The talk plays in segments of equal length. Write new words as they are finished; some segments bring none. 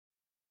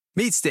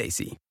Meet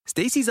Stacy.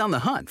 Stacy's on the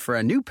hunt for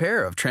a new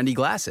pair of trendy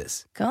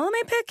glasses. Call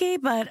me picky,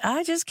 but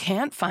I just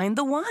can't find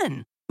the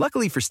one.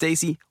 Luckily for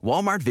Stacy,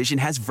 Walmart Vision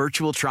has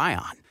virtual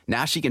try-on.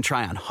 Now she can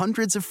try on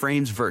hundreds of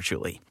frames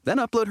virtually, then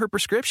upload her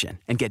prescription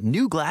and get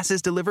new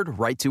glasses delivered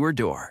right to her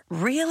door.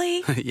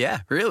 Really? Yeah,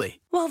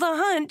 really. Well, the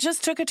hunt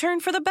just took a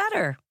turn for the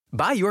better.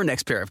 Buy your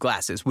next pair of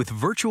glasses with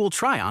virtual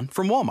try-on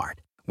from Walmart.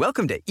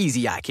 Welcome to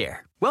Easy Eye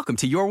Care. Welcome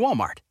to your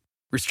Walmart.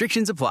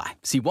 Restrictions apply.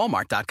 See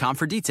walmart.com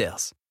for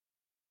details.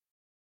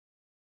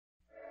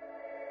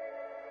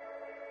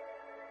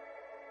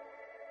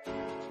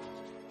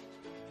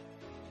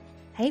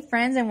 Hey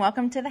friends, and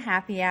welcome to the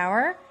Happy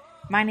Hour.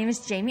 My name is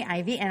Jamie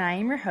Ivey, and I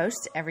am your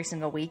host every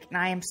single week, and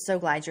I am so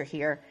glad you're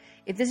here.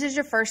 If this is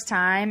your first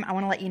time, I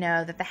want to let you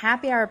know that the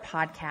Happy Hour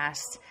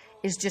podcast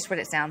is just what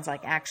it sounds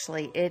like,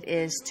 actually. It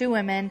is two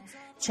women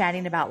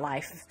chatting about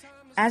life.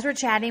 As we're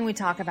chatting, we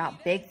talk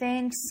about big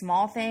things,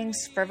 small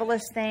things,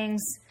 frivolous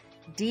things,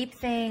 deep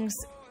things.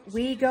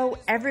 We go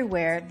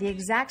everywhere the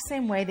exact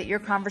same way that your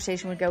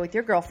conversation would go with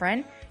your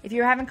girlfriend. If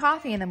you were having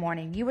coffee in the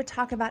morning, you would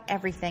talk about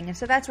everything, and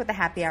so that's what the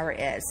Happy Hour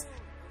is.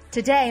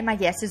 Today, my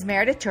guest is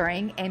Meredith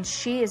Toering, and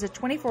she is a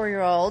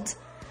 24-year-old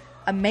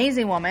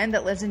amazing woman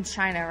that lives in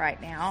China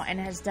right now and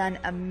has done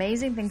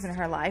amazing things in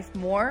her life,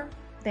 more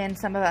than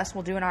some of us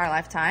will do in our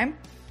lifetime.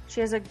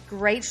 She has a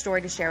great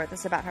story to share with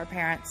us about her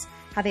parents,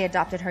 how they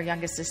adopted her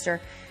youngest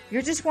sister.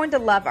 You're just going to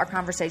love our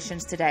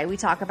conversations today. We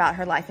talk about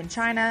her life in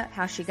China,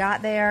 how she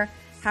got there,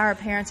 how her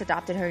parents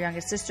adopted her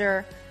youngest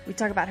sister. We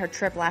talk about her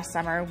trip last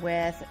summer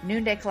with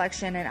Noonday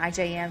Collection and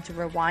IJM to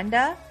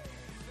Rwanda.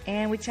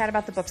 And we chat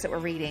about the books that we're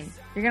reading.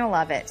 You're going to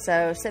love it.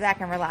 So sit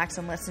back and relax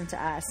and listen to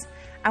us.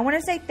 I want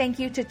to say thank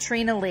you to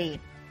Trina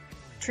Lee.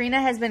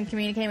 Trina has been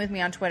communicating with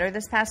me on Twitter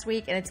this past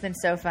week, and it's been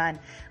so fun.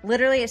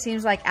 Literally, it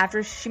seems like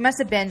after she must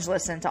have binge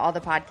listened to all the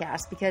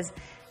podcasts, because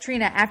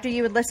Trina, after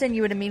you would listen,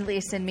 you would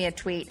immediately send me a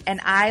tweet, and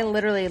I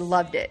literally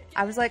loved it.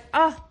 I was like,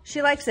 oh,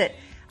 she likes it.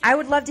 I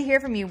would love to hear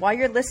from you while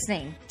you're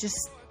listening.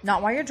 Just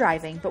not while you're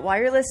driving, but while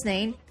you're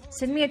listening,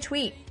 send me a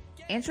tweet.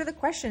 Answer the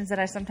questions that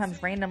I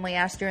sometimes randomly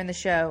ask during the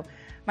show.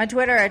 My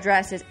Twitter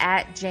address is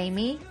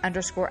 @Jamie_Ivey,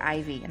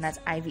 and that's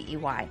Ivey.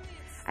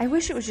 I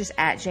wish it was just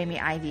 @Jamie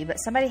Ivey, but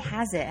somebody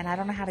has it, and I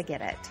don't know how to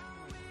get it.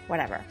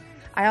 Whatever.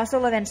 I also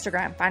love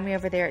Instagram. Find me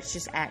over there. It's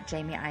just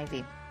 @Jamie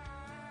Ivey.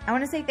 I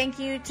want to say thank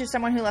you to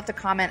someone who left a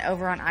comment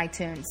over on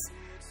iTunes.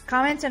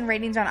 Comments and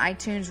ratings on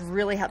iTunes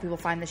really help people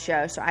find the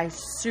show, so I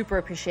super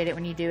appreciate it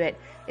when you do it.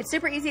 It's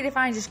super easy to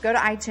find. Just go to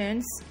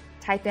iTunes,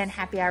 type in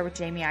Happy Hour with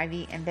Jamie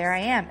Ivey, and there I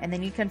am. And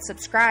then you can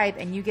subscribe,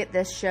 and you get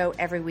this show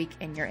every week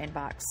in your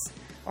inbox,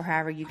 or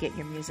however you get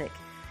your music.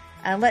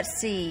 Let's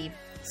see.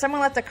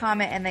 Someone left a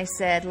comment, and they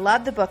said,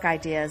 love the book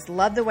ideas.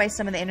 Love the way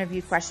some of the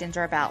interview questions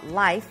are about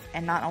life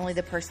and not only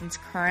the person's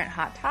current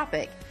hot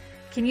topic.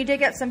 Can you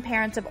dig up some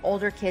parents of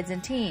older kids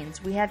and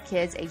teens? We have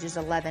kids ages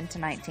 11 to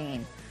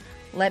 19.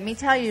 Let me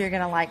tell you, you're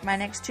going to like my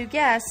next two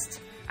guests.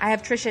 I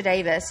have Trisha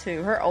Davis,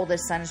 who her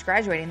oldest son is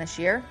graduating this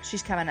year.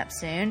 She's coming up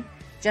soon.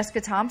 Jessica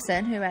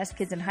Thompson, who has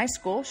kids in high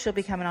school. She'll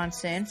be coming on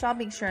soon, so I'll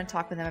be sure and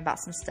talk with them about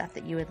some stuff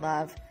that you would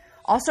love.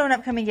 Also, an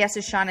upcoming guest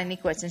is Shauna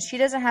Niequist, and she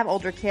doesn't have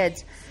older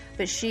kids,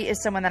 but she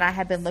is someone that I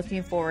have been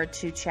looking forward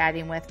to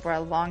chatting with for a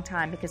long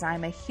time because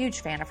I'm a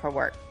huge fan of her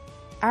work.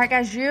 All right,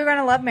 guys, you're going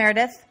to love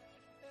Meredith.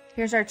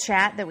 Here's our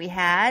chat that we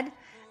had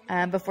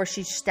before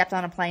she stepped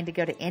on a plane to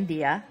go to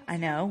India. I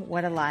know,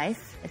 what a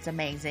life. It's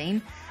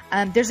amazing.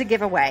 There's a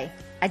giveaway.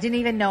 I didn't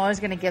even know I was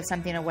going to give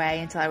something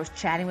away until I was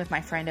chatting with my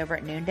friend over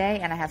at Noonday,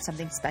 and I have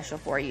something special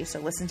for you. So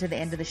listen to the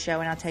end of the show,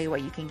 and I'll tell you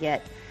what you can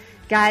get.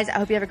 Guys, I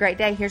hope you have a great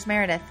day. Here's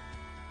Meredith.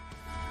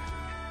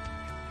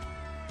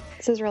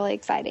 This is really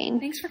exciting.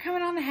 Thanks for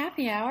coming on the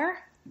Happy Hour.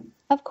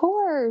 Of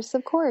course.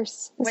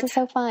 This is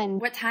so fun.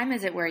 What time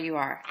is it where you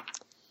are?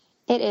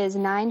 It is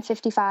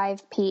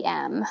 9:55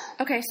 p.m.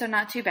 Okay, so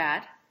not too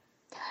bad.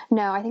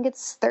 No, I think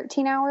it's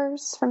 13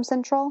 hours from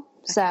Central,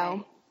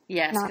 so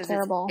yes, not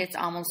terrible. It's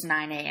almost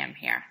 9 a.m.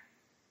 here.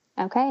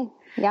 Okay,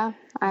 yeah.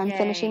 I'm Yay.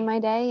 finishing my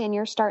day, and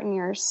you're starting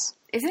yours.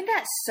 Isn't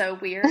that so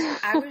weird?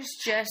 I was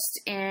just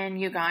in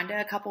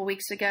Uganda a couple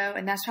weeks ago,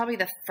 and that's probably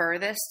the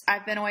furthest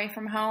I've been away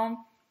from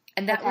home.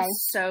 And that was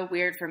so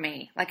weird for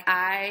me. Like,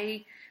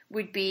 I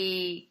would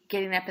be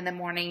getting up in the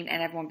morning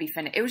and everyone would be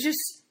finished. It was just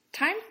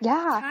time,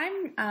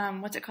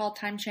 what's it called?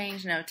 Time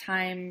change? No,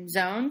 time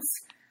zones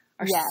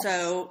are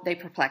so, they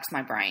perplex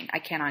my brain. I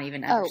cannot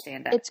even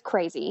understand it. It's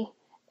crazy.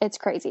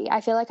 I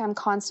feel like I'm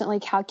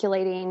constantly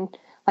calculating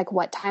like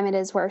what time it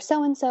is where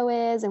so-and-so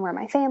is and where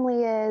my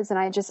family is. And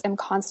I just am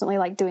constantly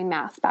like doing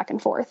math back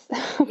and forth.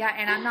 Yeah.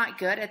 And I'm not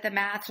good at the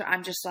math. So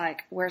I'm just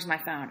like, where's my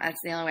phone? That's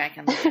the only way I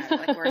can look at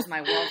it. Like, where's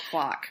my world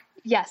clock?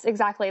 Yes,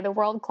 exactly. The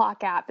world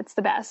clock app. It's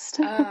the best.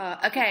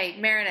 Okay.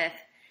 Meredith,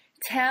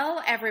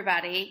 tell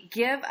everybody,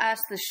 give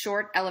us the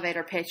short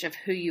elevator pitch of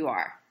who you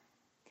are.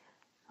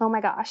 Oh my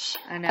gosh.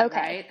 I know,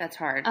 right? That's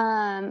hard.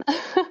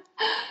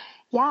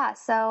 Yeah.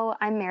 So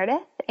I'm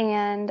Meredith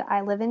and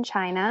I live in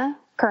China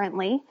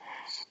currently,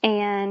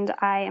 and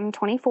I am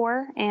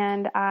 24,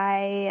 and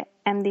I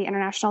am the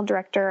international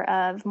director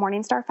of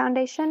Morning Star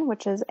Foundation,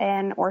 which is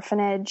an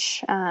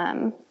orphanage,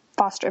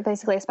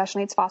 basically a special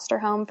needs foster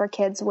home for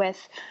kids with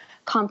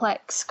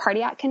complex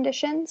cardiac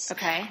conditions.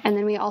 Okay. And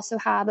then we also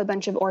have a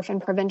bunch of orphan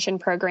prevention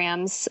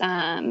programs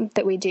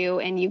that we do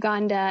in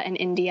Uganda and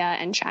India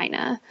and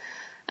China.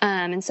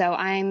 And so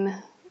I'm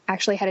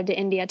actually headed to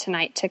India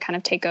tonight to kind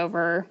of take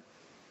over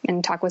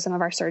and talk with some of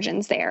our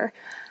surgeons there.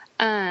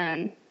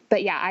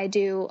 But yeah, I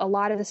do a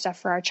lot of the stuff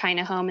for our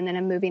China home, and then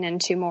I'm moving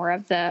into more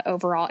of the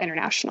overall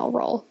international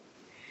role.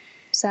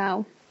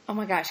 So. Oh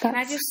my gosh. Can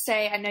I just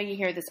say, I know you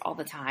hear this all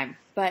the time,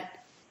 but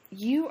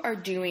you are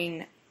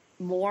doing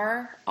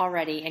more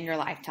already in your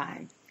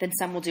lifetime than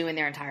some will do in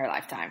their entire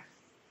lifetime.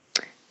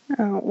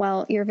 Oh,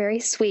 well, you're very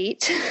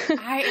sweet.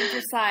 I am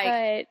just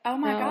like, oh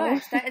my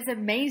gosh, that is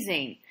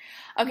amazing.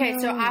 Okay.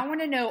 So I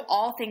want to know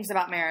all things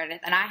about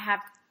Meredith, and I have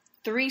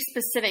 3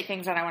 specific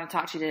things that I want to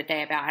talk to you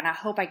today about, and I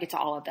hope I get to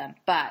all of them.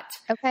 But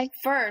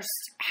first,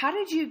 how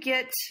did you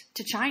get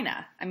to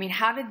China? I mean,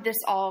 how did this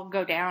all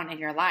go down in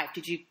your life?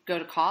 Did you go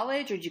to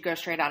college, or did you go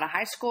straight out of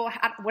high school?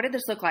 What did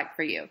this look like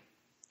for you?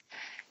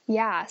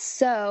 Yeah,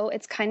 so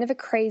it's kind of a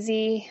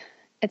crazy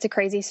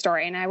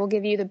story, and I will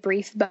give you the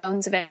brief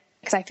bones of it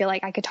because I feel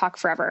like I could talk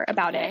forever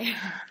about it.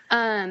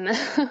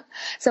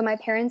 So my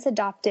parents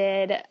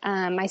adopted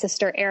my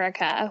sister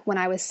Erica when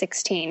I was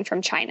 16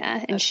 from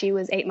China, and she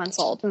was 8 months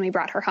old when we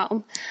brought her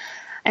home.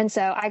 And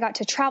so I got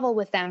to travel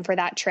with them for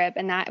that trip,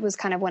 and that was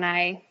kind of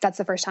that's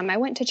the first time I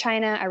went to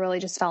China. I really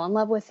just fell in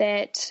love with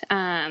it,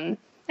 and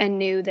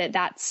knew that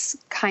that's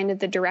kind of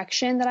the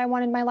direction that I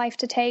wanted my life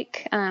to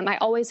take. I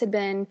always had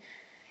been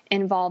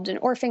involved in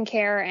orphan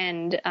care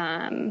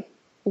and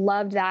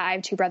loved that. I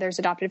have 2 brothers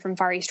adopted from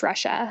Far East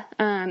Russia.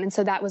 And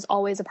so that was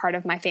always a part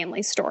of my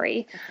family's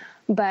story.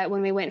 But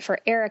when we went for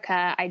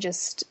Erica, I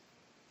just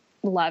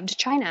loved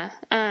China.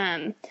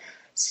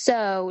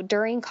 So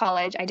during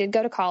college, I did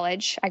go to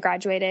college. I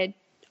graduated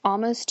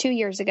almost 2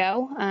 years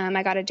ago.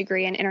 I got a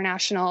degree in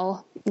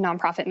international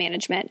nonprofit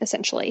management,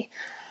 essentially.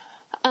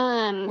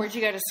 Where'd you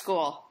go to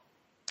school?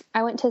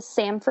 I went to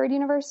Samford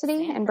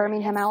University in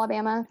Birmingham,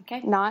 Alabama.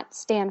 Okay. Not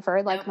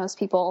Stanford, like most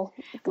people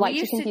like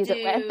to confuse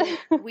it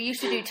with. We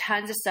used to do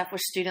tons of stuff with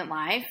Student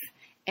Life,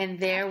 and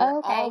there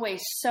were always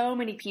so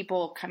many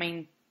people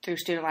coming through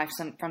Student Life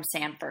from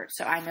Samford.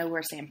 So I know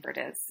where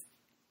Samford is.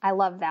 I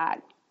love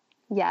that.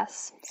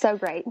 Yes. So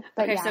great.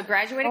 But okay, so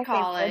graduated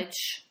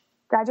college.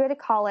 Graduated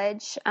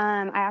college.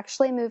 I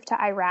actually moved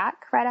to Iraq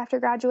right after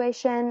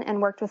graduation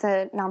and worked with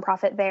a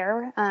nonprofit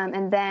there.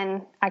 And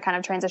then I kind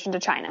of transitioned to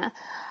China.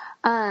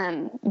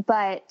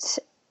 But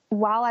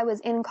while I was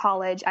in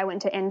college, I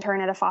went to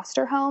intern at a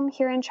foster home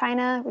here in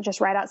China,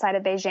 just right outside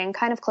of Beijing,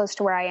 kind of close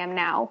to where I am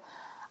now.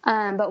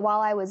 But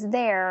while I was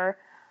there,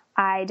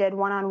 I did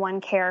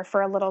one-on-one care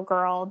for a little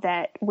girl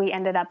that we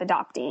ended up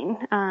adopting,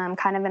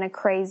 kind of in a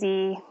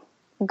crazy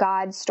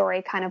God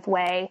story kind of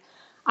way.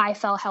 I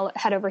fell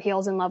head over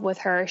heels in love with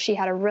her. She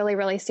had a really,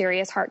 really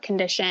serious heart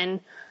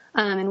condition,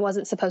 and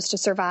wasn't supposed to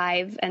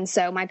survive. And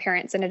so my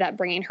parents ended up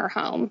bringing her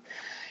home.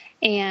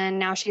 And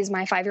now she's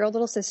my 5-year-old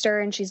little sister,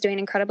 and she's doing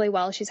incredibly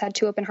well. She's had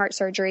 2 open heart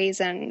surgeries,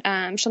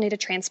 and she'll need a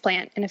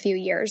transplant in a few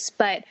years.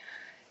 But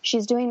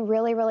she's doing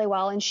really, really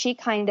well. And she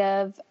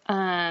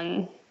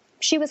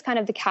she was kind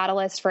of the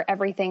catalyst for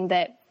everything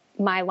that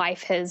my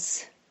life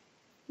has,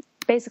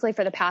 basically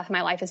for the path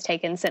my life has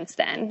taken since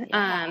then.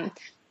 Yeah.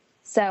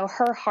 So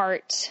her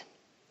heart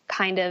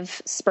kind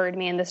of spurred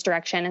me in this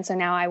direction. And so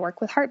now I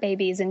work with heart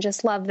babies and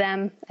just love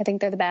them. I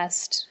think they're the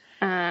best.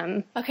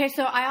 Okay,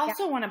 so I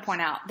also want to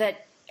point out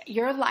that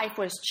your life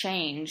was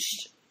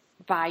changed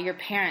by your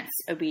parents'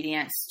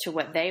 obedience to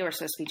what they were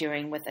supposed to be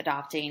doing with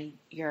adopting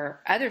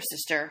your other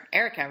sister,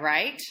 Erica,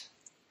 right?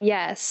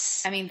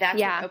 Yes. I mean, that's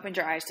what opened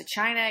your eyes to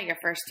China, your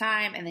first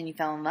time, and then you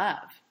fell in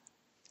love.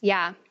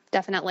 Yeah,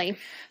 definitely.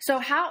 So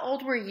how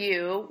old were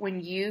you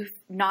when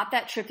not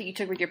that trip that you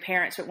took with your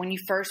parents, but when you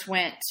first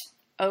went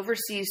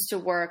overseas to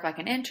work, like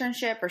an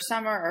internship or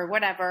summer or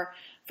whatever,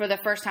 for the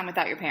first time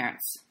without your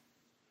parents?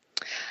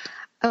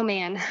 Oh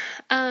man.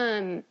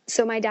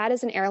 So my dad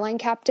is an airline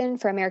captain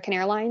for American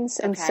Airlines.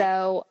 And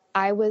so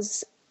I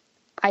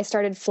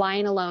started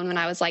flying alone when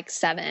I was like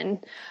 7.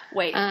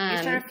 Wait, you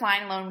started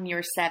flying alone when you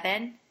were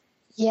 7?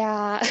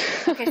 Yeah.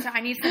 Okay. So I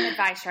need some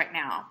advice right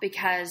now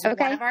because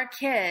one of our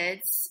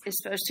kids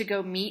is supposed to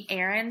go meet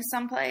Aaron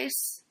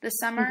someplace this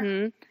summer.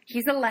 Mm-hmm.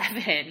 He's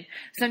 11.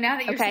 So now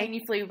that you're saying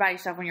you flew by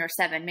yourself when you were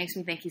 7 makes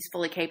me think he's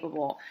fully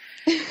capable,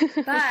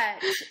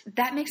 but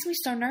that makes me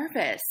so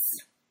nervous.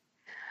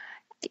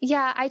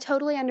 Yeah, I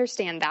totally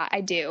understand that.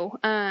 I do.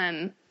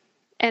 And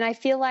I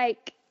feel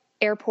like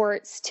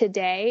airports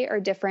today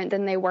are different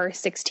than they were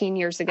 16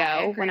 years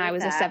ago when I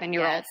was a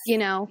 7-year-old, you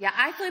know? Yeah,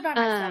 I flew by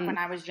myself when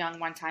I was young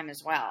one time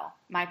as well.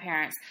 My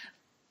parents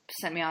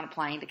sent me on a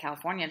plane to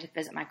California to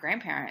visit my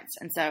grandparents.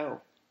 And so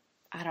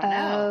I don't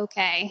know.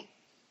 Okay.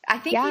 I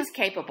think he's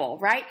capable,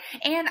 right?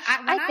 And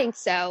I think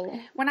so.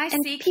 When I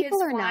see kids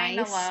flying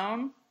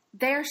alone,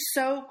 they're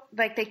so,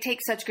 like, they take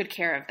such good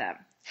care of them.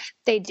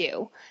 They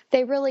do.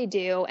 They really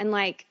do. And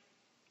like,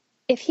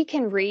 if he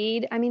can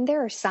read, I mean,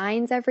 there are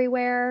signs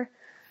everywhere,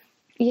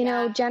 you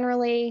know,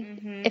 generally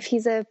if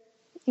he's I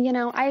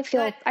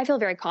feel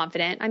very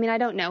confident. I mean, I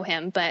don't know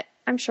him, but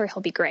I'm sure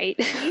he'll be great.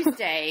 These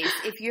days,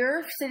 if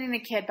you're sending the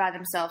kid by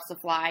themselves to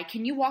fly,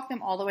 can you walk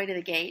them all the way to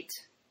the gate?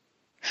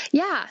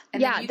 Yeah.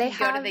 And then you can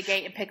go to the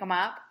gate and pick them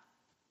up?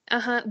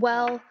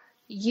 Well,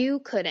 you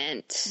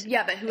couldn't.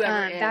 Yeah, but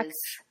whoever is.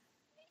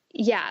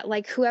 Yeah,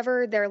 like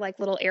whoever their like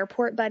little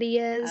airport buddy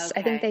is.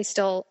 I think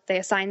they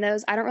assign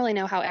those. I don't really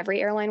know how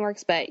every airline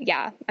works, but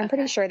yeah, I'm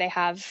pretty sure they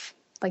have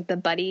like the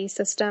buddy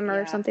system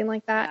or something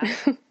like that.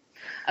 Yeah.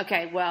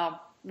 Okay, well,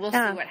 we'll see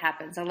what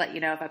happens. I'll let you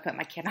know if I put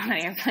my kid on an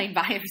airplane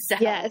by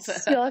himself.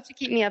 Yes, you'll have to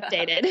keep me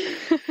updated.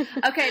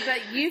 Okay,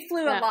 but you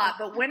flew a lot.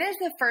 But when is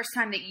the first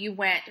time that you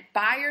went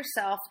by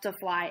yourself to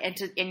fly and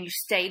you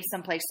stayed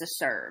someplace to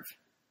serve?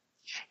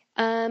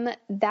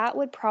 That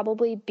would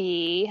probably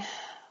be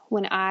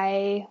when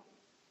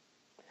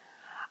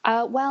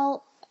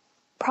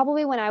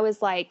probably when I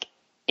was like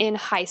in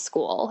high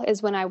school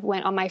is when I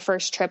went on my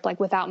first trip, like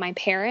without my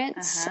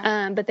parents.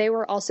 But they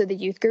were also the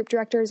youth group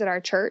directors at our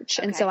church.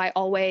 And so I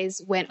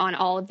always went on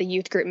all of the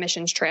youth group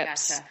missions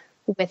trips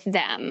with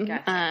them,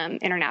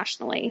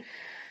 internationally.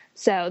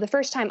 So the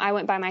first time I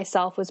went by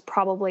myself was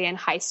probably in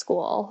high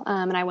school.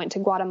 And I went to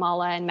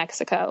Guatemala and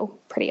Mexico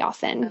pretty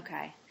often.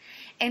 Okay.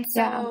 And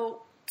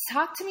so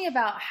talk to me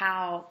about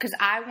how, because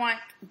I want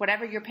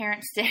whatever your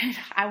parents did,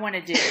 I want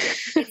to do.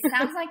 It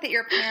sounds like that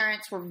your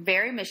parents were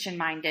very mission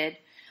minded,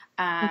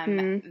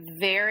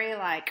 very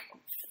like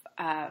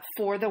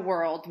for the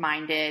world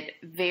minded,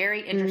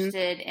 very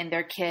interested in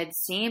their kids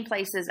seeing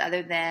places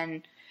other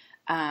than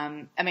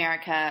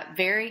America,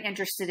 very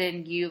interested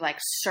in you like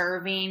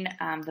serving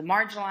the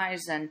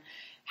marginalized. And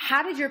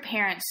how did your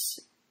parents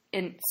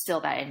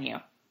instill that in you?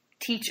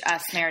 Teach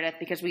us, Meredith,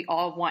 because we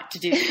all want to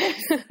do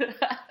this.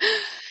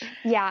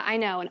 Yeah, I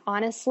know. And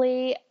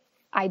honestly,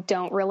 I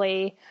don't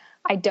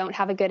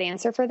have a good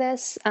answer for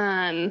this.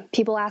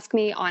 People ask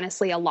me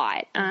honestly a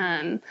lot.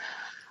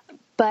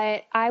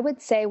 But I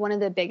would say one of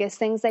the biggest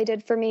things they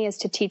did for me is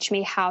to teach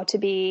me how to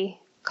be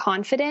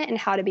confident and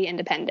how to be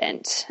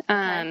independent.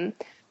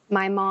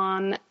 My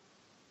mom,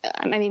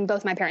 I mean,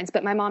 both my parents,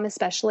 but my mom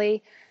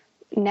especially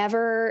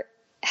never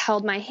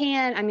held my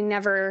hand. I mean,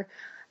 never,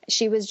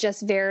 she was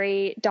just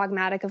very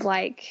dogmatic of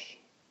like,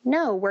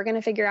 no, we're going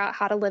to figure out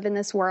how to live in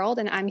this world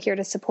and I'm here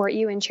to support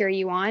you and cheer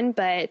you on,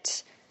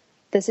 but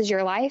this is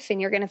your life and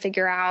you're going to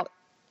figure out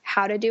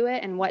how to do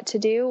it and what to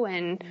do.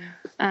 And,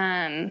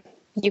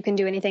 you can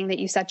do anything that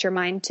you set your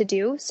mind to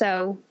do.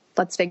 So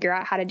let's figure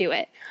out how to do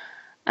it.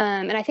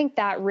 And I think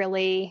that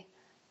really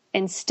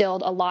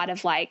instilled a lot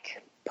of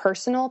like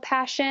personal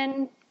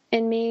passion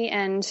in me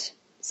and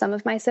some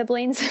of my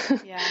siblings.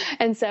 Yeah.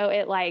 And so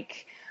it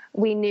like,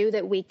 we knew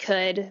that we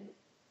could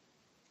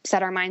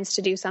set our minds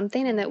to do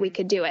something and that we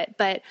could do it.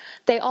 But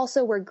they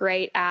also were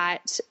great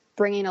at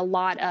bringing a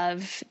lot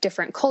of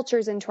different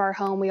cultures into our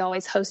home. We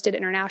always hosted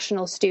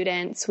international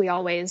students. We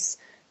always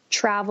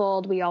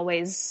traveled. We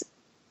always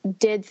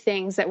did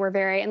things that were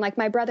very, and like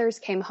my brothers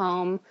came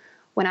home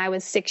when I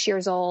was 6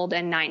 years old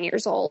and 9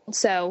 years old.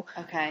 So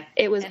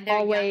it was and they're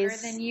always younger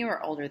than you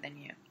or older than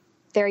you?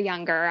 They're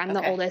younger. I'm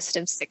the oldest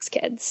of 6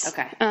 kids.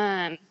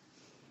 Okay.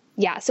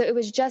 Yeah. So it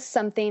was just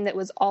something that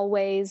was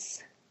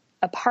always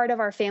a part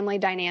of our family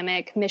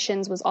dynamic.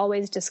 Missions was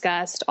always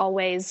discussed,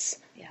 always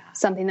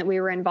something that we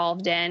were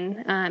involved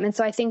in. And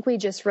so I think we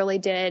just really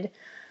did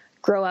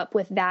grow up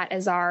with that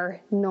as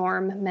our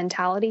norm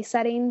mentality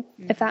setting,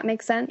 if that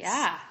makes sense.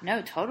 Yeah,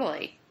 no,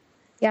 totally.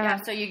 Yeah.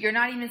 So you're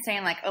not even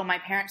saying like, oh, my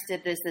parents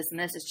did this, this, and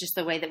this. It's just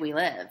the way that we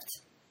lived.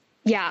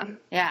 Yeah.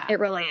 Yeah. It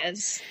really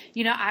is.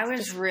 You know, I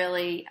was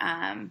really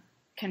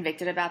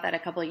convicted about that a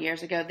couple of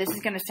years ago. This is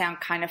going to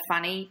sound kind of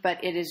funny, but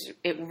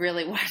it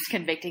really was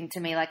convicting to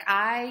me. Like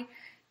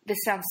this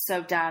sounds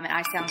so dumb and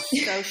I sound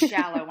so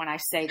shallow when I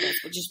say this,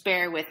 but just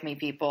bear with me,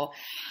 people.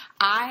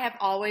 I have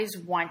always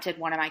wanted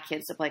one of my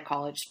kids to play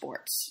college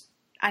sports.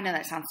 I know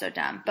that sounds so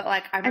dumb, but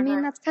like, I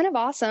mean, that's kind of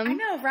awesome. I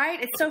know, right?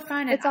 It's so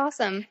fun. It's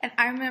awesome. And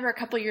I remember a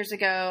couple of years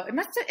ago,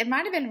 it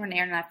might've been when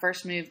Aaron and I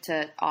first moved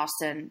to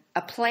Austin,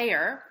 a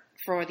player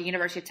for the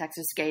University of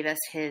Texas gave us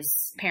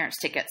his parents'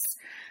 tickets.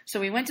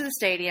 So we went to the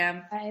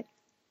stadium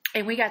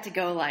and we got to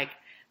go like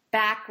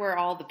back where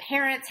all the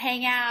parents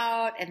hang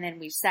out. And then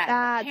we sat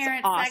in the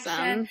parents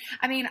section.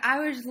 I mean, I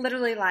was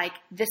literally like,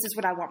 this is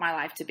what I want my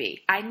life to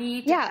be. I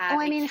need to have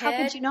a kid. How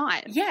could you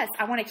not? Yes.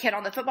 I want a kid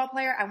on the football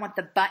player. I want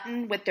the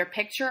button with their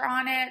picture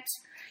on it.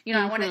 You know,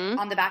 I want it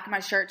on the back of my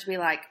shirt to be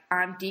like,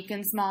 I'm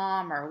Deacon's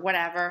mom or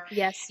whatever.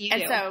 Yes, you do.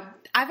 And so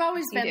I've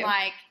always been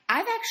like,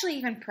 I've actually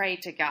even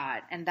prayed to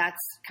God, and that's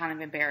kind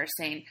of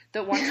embarrassing,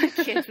 that one of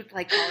my kids would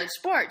play college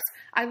sports.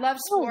 I love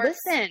sports.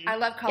 Oh, listen. I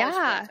love college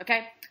sports.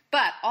 Okay.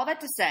 But all that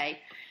to say,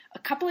 a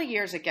couple of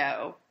years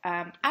ago,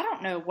 I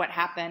don't know what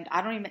happened.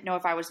 I don't even know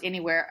if I was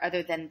anywhere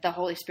other than the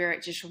Holy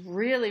Spirit just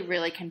really,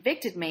 really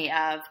convicted me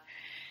of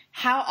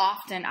how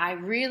often I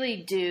really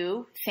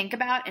do think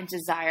about and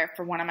desire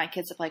for one of my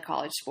kids to play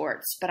college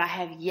sports, but I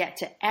have yet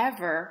to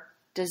ever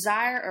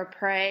desire or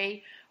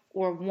pray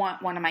or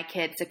want one of my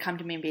kids to come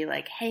to me and be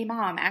like, hey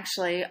mom,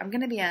 actually I'm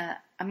going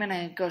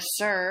to go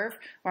serve,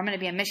 or I'm going to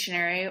be a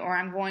missionary, or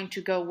I'm going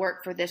to go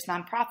work for this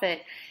nonprofit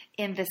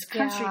in this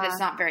country that's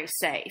not very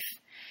safe,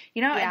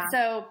 And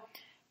so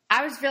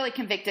I was really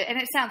convicted, and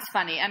it sounds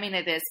funny. I mean,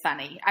 it is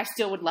funny. I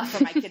still would love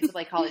for my kids to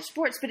play college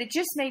sports, but it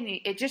just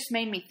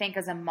made me think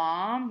as a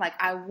mom, like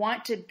I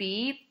want to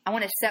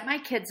set my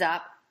kids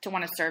up to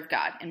want to serve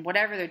God in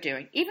whatever they're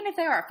doing, even if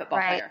they are a football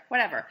player,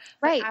 whatever.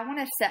 But I want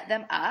to set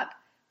them up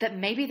that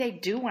maybe they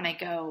do want to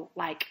go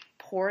like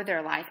pour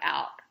their life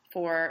out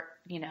for,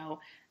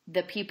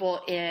 the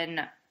people in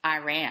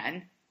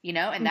Iran,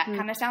 and that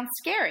kind of sounds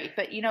scary,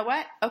 but you know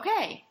what?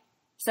 Okay.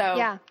 So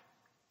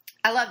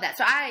I love that.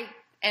 So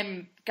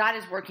God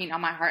is working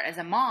on my heart as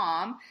a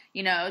mom,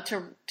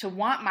 to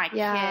want my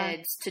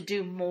kids to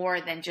do more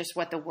than just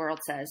what the world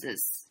says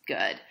is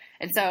good.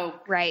 And so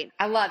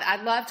I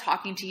love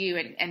talking to you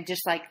and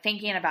just like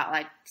thinking about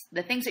like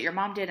the things that your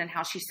mom did and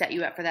how she set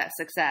you up for that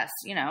success,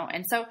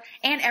 and so,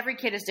 and every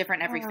kid is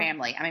different, every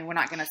family. I mean, we're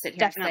not going to sit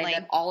here and say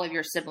that all of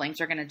your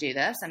siblings are going to do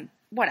this and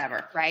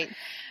whatever. Right.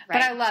 But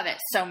I love it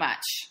so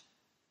much.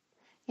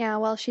 Yeah,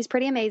 well, she's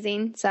pretty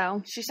amazing.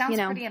 So she sounds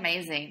pretty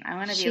amazing. I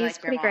want to be like your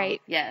pretty mom.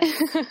 Great. Yes,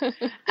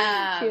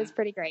 she is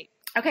pretty great.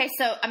 Okay,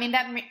 so I mean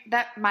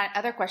that my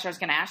other question I was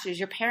going to ask you is: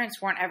 your parents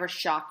weren't ever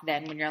shocked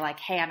then when you're like,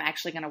 "Hey, I'm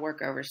actually going to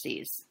work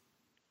overseas."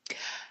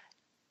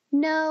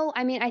 No,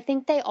 I mean I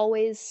think they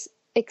always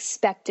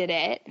expected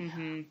it.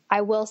 Mm-hmm.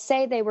 I will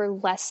say they were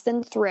less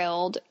than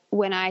thrilled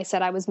when I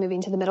said I was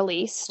moving to the Middle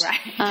East.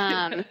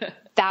 Right.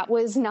 That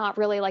was not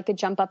really like a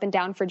jump up and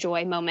down for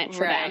joy moment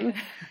for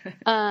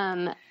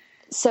them.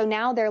 So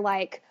now they're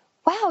like,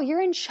 wow,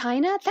 you're in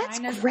China? That's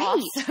China's great.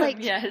 Awesome.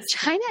 Like, yes.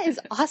 China is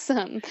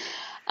awesome.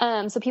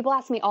 So people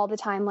ask me all the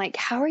time, like,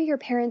 how are your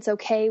parents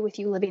okay with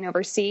you living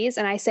overseas?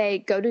 And I say,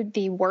 go to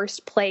the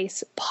worst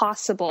place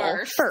possible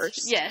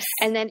first. Yes.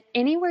 And then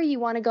anywhere you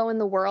want to go in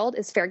the world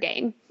is fair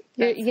game.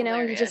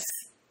 You just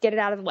get it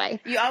out of the way.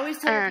 You always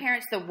tell your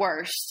parents the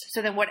worst.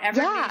 So then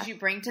whatever news you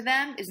bring to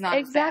them is not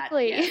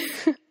exactly. as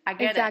bad. Yes. I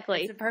get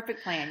exactly. it. It's a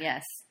perfect plan.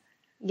 Yes.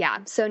 Yeah.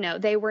 So no,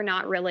 they were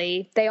not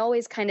really, they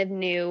always kind of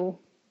knew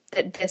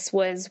that this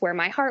was where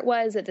my heart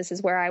was, that this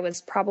is where I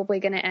was probably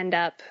going to end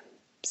up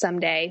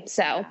someday.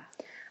 So I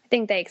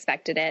think they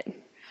expected it.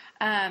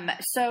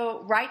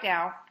 So right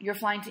now you're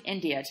flying to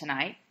India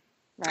tonight,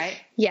 right?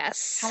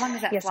 Yes. How long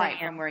is that flight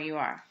from where you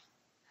are?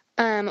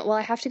 Well,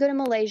 I have to go to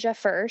Malaysia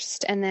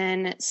first and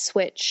then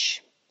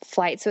switch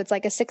flights. So it's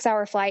like a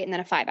 6-hour flight and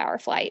then a 5-hour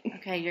flight.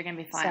 Okay. You're going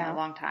to be flying a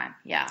long time.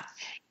 Yeah.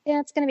 Yeah.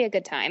 It's going to be a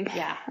good time.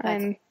 Yeah.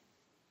 I'm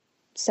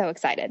so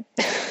excited.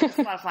 It's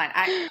a lot of fun.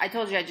 I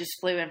told you I just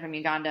flew in from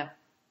Uganda.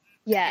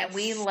 Yes. And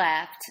we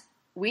left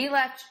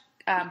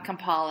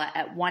Kampala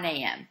at 1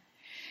 a.m.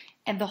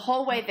 And the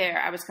whole way there,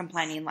 I was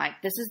complaining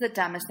like, this is the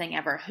dumbest thing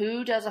ever.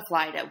 Who does a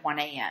flight at 1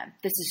 a.m.?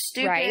 This is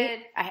stupid. Right?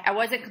 I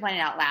wasn't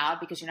complaining out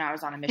loud because, I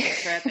was on a mission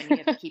trip and you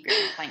have to keep your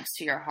complaints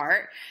to your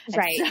heart.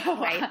 And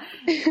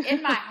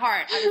in my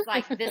heart, I was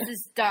like, this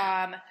is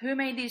dumb. Who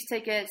made these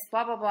tickets?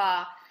 Blah, blah,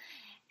 blah.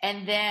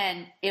 And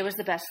then it was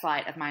the best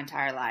flight of my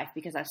entire life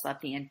because I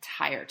slept the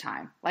entire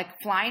time. Like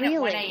flying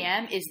at 1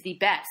 a.m. is the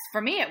best.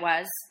 For me, it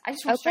was. I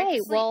just went straight to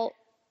sleep. Well,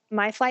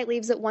 my flight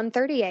leaves at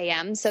 1:30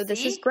 a.m. So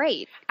this is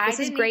great.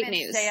 This is great news. I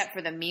didn't stay up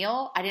for the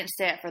meal. I didn't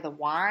stay up for the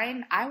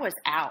wine. I was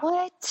out.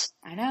 What?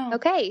 I know.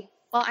 Okay.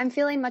 Well, I'm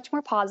feeling much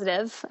more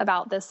positive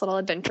about this little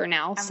adventure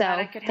now. I'm glad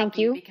I could help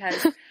you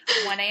because 1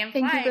 a.m.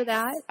 Thank flights you for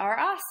that. are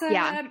awesome.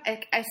 Yeah.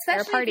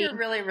 Especially if you're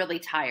really, really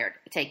tired.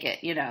 Take it,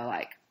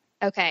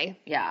 Okay.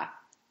 Yeah.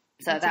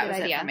 So that was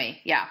it for me.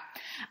 Yeah.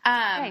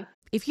 Okay.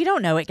 If you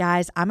don't know it,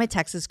 guys, I'm a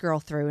Texas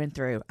girl through and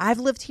through. I've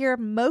lived here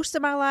most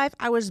of my life.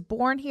 I was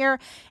born here,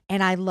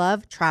 and I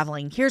love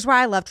traveling. Here's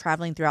why I love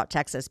traveling throughout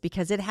Texas,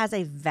 because it has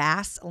a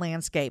vast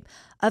landscape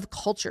of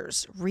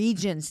cultures,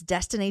 regions,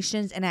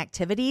 destinations, and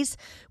activities,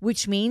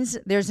 which means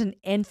there's an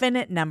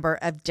infinite number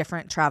of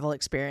different travel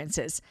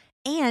experiences.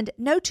 And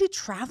no two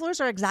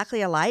travelers are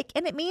exactly alike,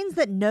 and it means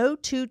that no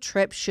two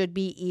trips should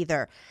be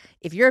either.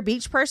 If you're a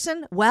beach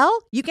person,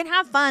 well, you can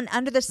have fun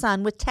under the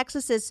sun with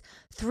Texas's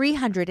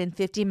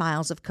 350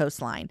 miles of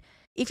coastline.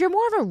 If you're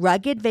more of a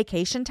rugged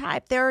vacation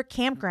type, there are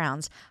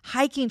campgrounds,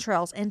 hiking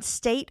trails, and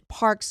state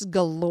parks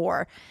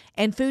galore.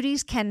 And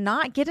foodies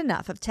cannot get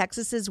enough of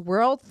Texas's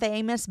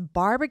world-famous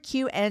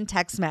barbecue and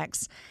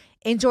Tex-Mex.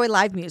 Enjoy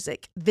live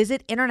music,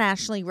 visit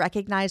internationally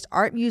recognized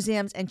art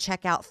museums, and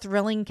check out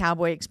thrilling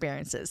cowboy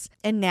experiences.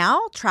 And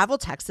now, Travel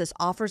Texas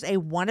offers a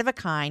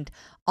one-of-a-kind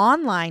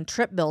online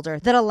trip builder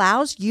that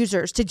allows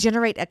users to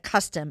generate a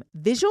custom,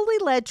 visually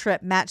led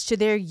trip matched to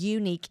their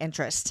unique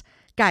interests.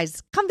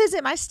 Guys, come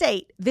visit my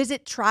state.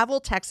 Visit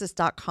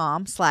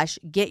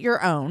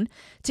traveltexas.com/getyourown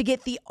to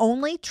get the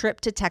only trip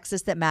to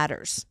Texas that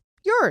matters.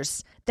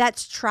 Yours.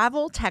 That's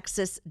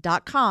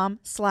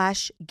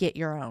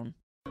traveltexas.com/getyourown.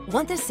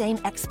 Want the same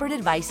expert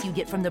advice you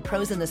get from the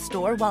pros in the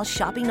store while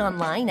shopping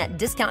online at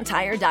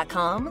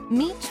DiscountTire.com?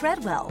 Meet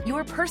Treadwell,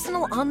 your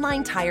personal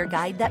online tire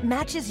guide that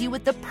matches you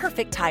with the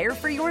perfect tire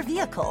for your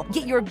vehicle.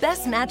 Get your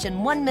best match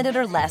in 1 minute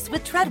or less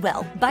with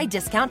Treadwell by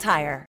Discount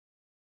Tire.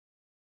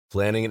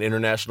 Planning an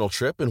international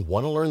trip and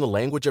want to learn the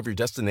language of your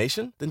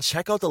destination? Then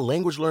check out the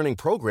language learning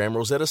program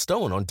Rosetta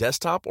Stone on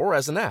desktop or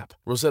as an app.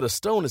 Rosetta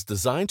Stone is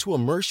designed to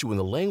immerse you in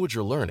the language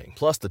you're learning.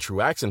 Plus, the True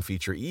Accent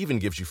feature even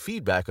gives you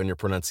feedback on your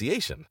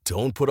pronunciation.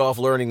 Don't put off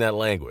learning that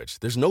language.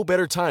 There's no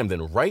better time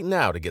than right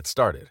now to get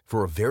started.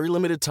 For a very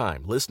limited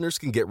time, listeners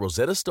can get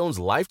Rosetta Stone's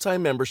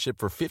lifetime membership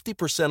for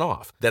 50%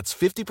 off. That's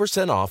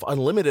 50% off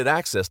unlimited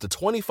access to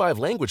 25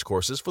 language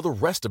courses for the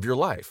rest of your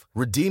life.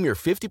 Redeem your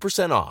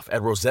 50% off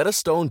at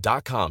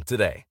rosettastone.com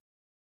today.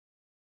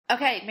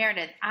 Okay,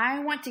 Meredith, I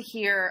want to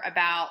hear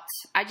about,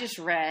 I just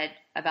read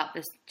about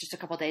this just a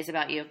couple days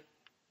about you.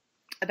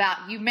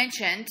 You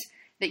mentioned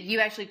that you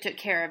actually took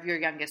care of your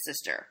youngest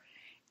sister.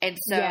 And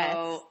so,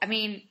 yes. I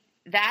mean,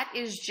 that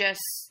is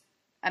just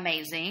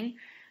amazing.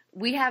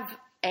 We have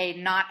a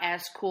not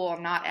as cool,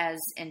 not as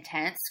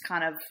intense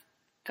kind of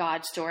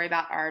God story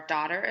about our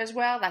daughter as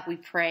well. Like, we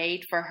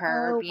prayed for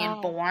her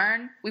being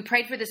born. We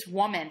prayed for this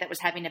woman that was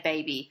having a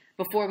baby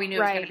before we knew it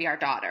was going to be our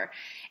daughter.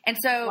 And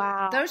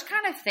so those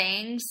kind of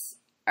things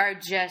are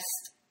just,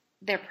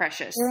 they're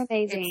precious. They're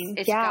amazing.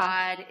 It's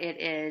God.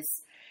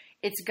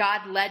 It's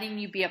God letting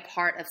you be a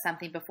part of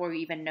something before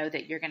you even know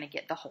that you're going to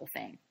get the whole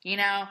thing, you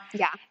know?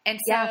 Yeah. And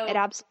so it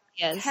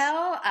absolutely is.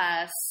 Tell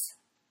us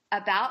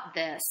about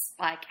this,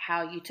 like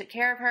how you took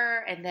care of her.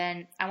 And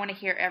then I want to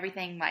hear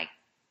everything, like,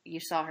 you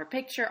saw her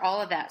picture,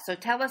 all of that. So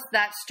tell us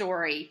that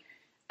story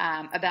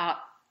about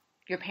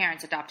your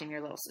parents adopting your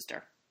little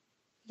sister.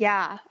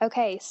 Yeah.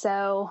 Okay.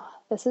 So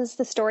this is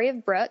the story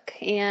of Brooke,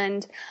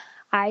 and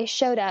I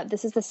showed up.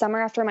 This is the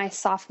summer after my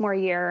sophomore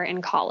year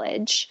in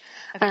college.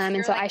 Okay,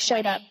 and so I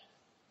showed 20. up.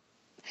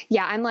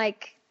 Yeah. I'm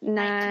like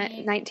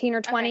 19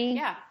 or 20,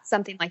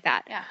 something like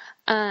that. Yeah.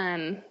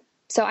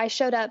 So I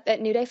showed up at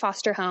New Day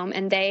Foster Home,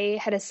 and they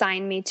had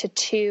assigned me to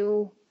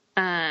two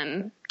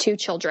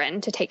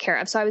children to take care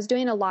of. So I was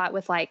doing a lot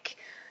with like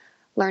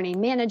learning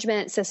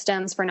management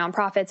systems for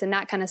nonprofits and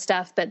that kind of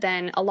stuff. But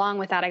then along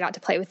with that, I got to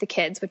play with the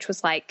kids, which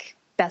was like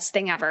best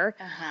thing ever.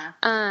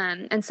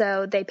 And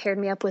so they paired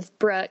me up with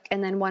Brooke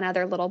and then one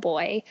other little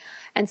boy.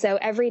 And so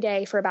every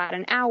day for about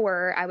an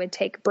hour, I would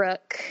take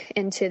Brooke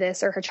into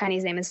this, or her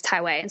Chinese name is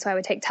Tai Wei. And so I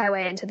would take Tai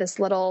Wei into this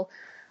little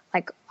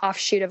like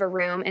offshoot of a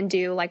room and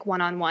do like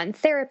one-on-one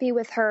therapy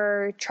with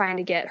her, trying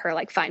to get her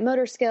like fine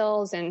motor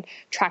skills and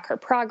track her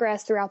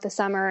progress throughout the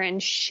summer.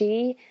 And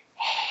she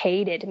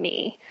hated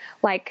me.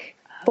 Like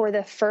probably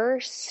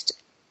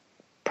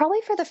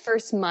for the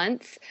first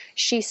month,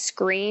 she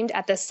screamed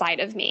at the sight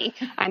of me.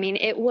 I mean,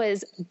 it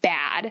was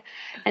bad.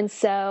 And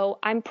so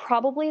I'm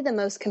probably the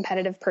most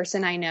competitive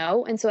person I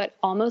know. And so it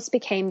almost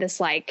became this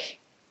like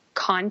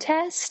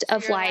contest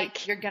of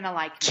like you're gonna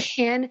like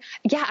me.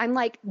 I'm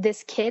like,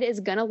 this kid is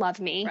gonna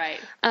love me. Right.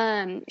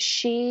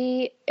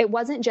 It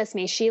wasn't just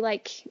me. She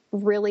like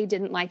really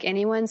didn't like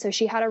anyone. So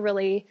she had a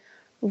really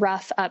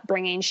rough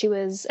upbringing. She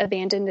was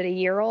abandoned at a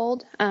year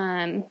old,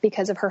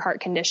 because of her heart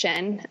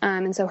condition.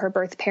 And so her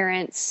birth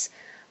parents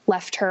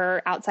left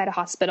her outside a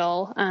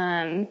hospital.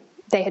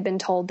 They had been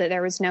told that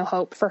there was no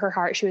hope for her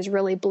heart. She was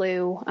really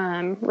blue,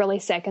 really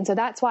sick. And so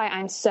that's why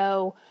I'm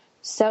so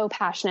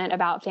passionate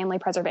about family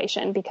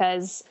preservation,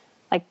 because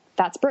like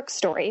that's Brooke's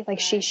story.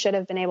 Like she should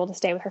have been able to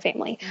stay with her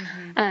family.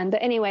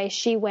 But anyway,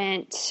 she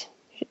went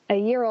a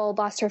year old,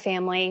 lost her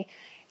family,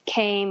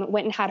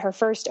 went and had her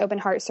first open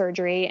heart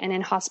surgery. And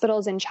in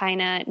hospitals in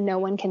China, no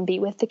one can be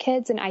with the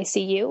kids in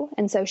ICU.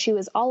 And so she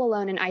was all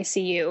alone in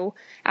ICU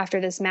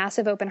after this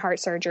massive open heart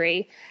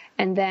surgery.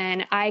 And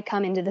then I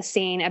come into the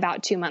scene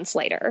about 2 months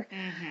later.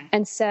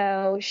 And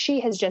so she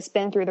has just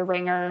been through the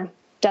ringer,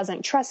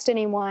 doesn't trust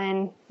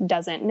anyone,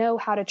 doesn't know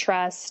how to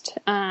trust.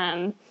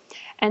 And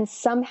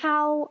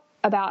somehow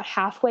about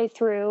halfway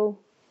through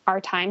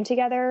our time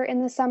together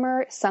in the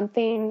summer,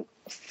 something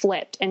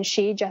flipped and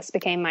she just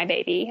became my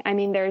baby. I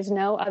mean, there's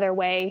no other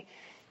way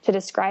to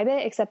describe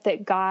it except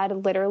that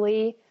God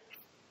literally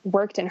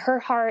worked in her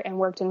heart and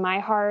worked in my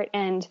heart.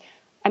 And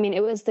I mean,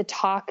 it was the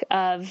talk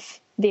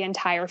of the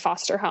entire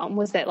foster home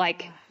was that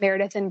like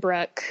Meredith and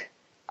Brooke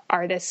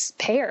are this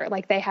pair.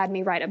 Like they had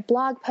me write a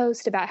blog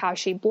post about how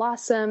she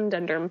blossomed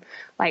under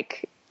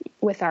like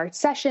with our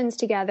sessions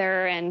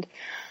together. And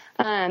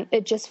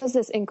it just was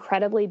this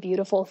incredibly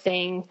beautiful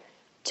thing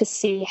to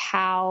see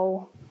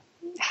how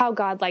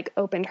God like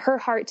opened her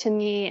heart to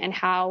me and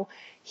how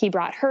he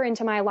brought her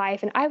into my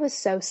life. And I was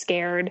so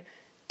scared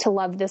to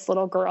love this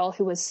little girl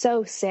who was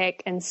so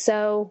sick and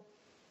so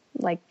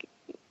like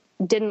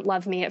didn't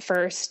love me at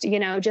first, you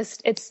know,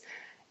 just, it's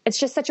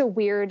just such a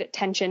weird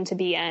tension to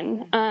be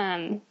in.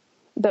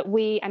 But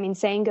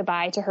saying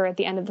goodbye to her at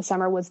the end of the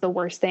summer was the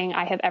worst thing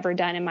I have ever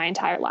done in my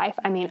entire life.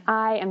 I mean,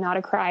 I am not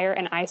a crier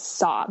and I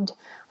sobbed,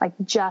 like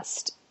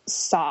just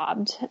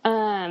sobbed.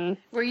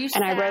 Were you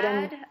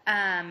sad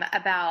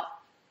about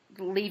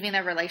leaving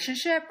the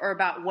relationship, or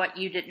about what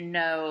you didn't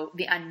know,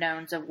 the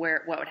unknowns of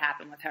what would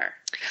happen with her?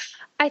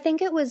 I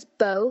think it was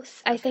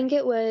both. I think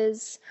it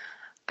was,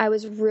 I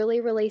was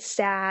really, really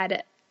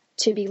sad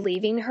to be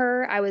leaving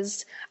her.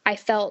 I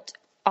felt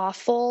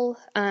awful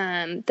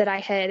that I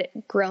had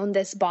grown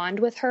this bond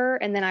with her,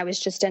 and then I was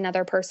just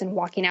another person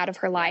walking out of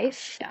her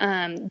life.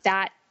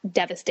 That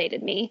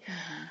devastated me.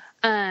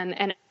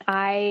 And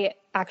I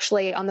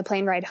actually, on the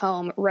plane ride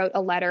home, wrote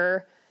a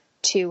letter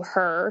to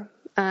her,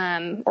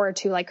 or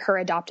to like her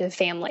adoptive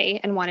family,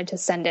 and wanted to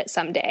send it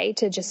someday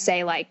to just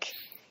say, like,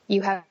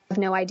 you have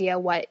no idea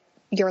what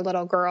your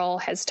little girl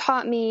has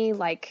taught me.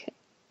 Like,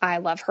 I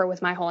love her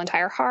with my whole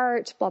entire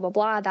heart, blah, blah,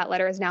 blah. That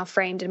letter is now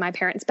framed in my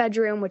parents'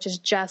 bedroom, which is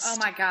just,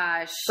 oh my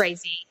gosh,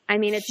 crazy. I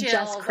mean, it's chills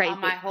just crazy on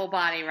my whole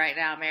body right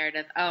now,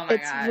 Meredith. Oh my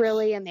gosh. It's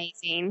really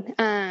amazing.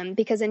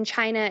 Because in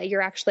China,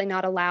 you're actually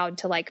not allowed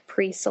to like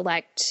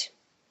pre-select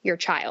your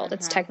child.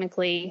 It's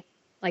technically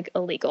like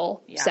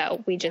illegal.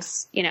 So we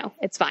just,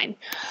 it's fine.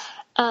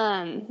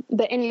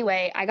 But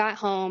anyway, I got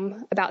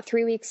home about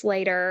 3 weeks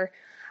later.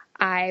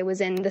 I was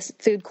in this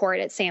food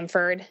court at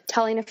Samford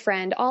telling a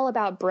friend all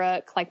about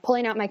Brooke, like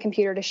pulling out my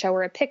computer to show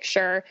her a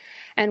picture.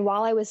 And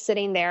while I was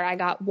sitting there, I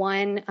got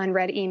one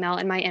unread email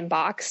in my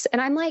inbox, and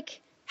I'm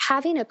like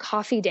having a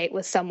coffee date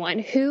with someone.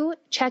 Who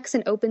checks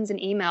and opens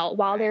an email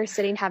while they're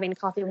sitting having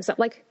coffee with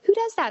someone? Like, who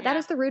does that? That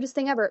is the rudest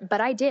thing ever. But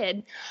I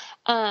did.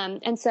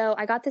 And so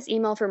I got this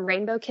email from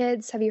Rainbow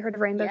Kids. Have you heard of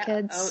Rainbow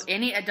Kids? Oh,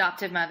 any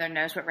adoptive mother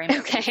knows what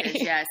Rainbow Kids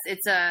is. Yes.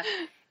 It's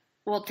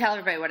well, tell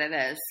everybody what it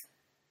is.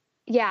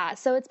 Yeah.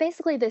 So it's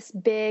basically this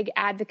big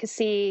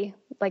advocacy,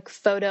 like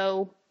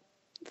photo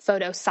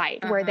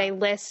site where they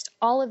list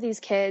all of these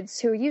kids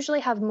who usually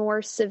have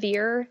more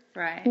severe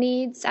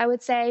needs, I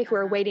would say, who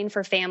are waiting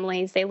for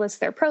families. They list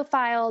their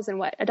profiles and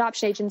what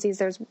adoption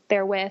agencies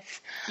they're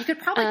with. You could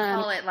probably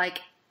call it like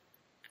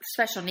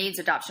special needs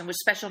adoption, which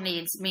special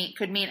needs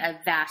could mean a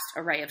vast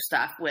array of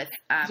stuff with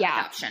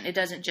adoption. It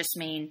doesn't just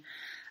mean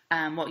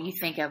what you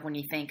think of when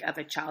you think of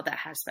a child that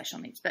has special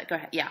needs. But go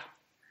ahead. Yeah.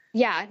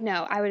 Yeah,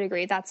 no, I would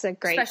agree. That's a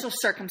great special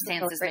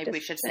circumstances. Maybe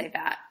we should say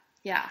that.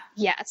 Yeah.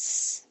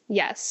 Yes.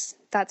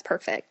 That's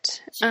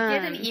perfect. So you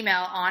get an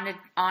email on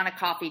a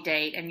coffee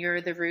date, and you're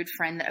the rude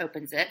friend that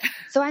opens it.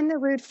 So I'm the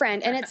rude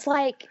friend, and it's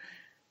like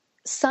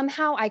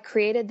somehow I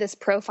created this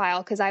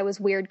profile because I was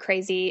weird,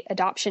 crazy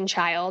adoption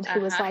child who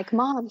was like,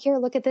 Mom, here,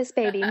 look at this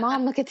baby.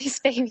 Mom, look at this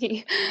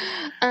baby.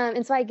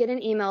 And so I get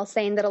an email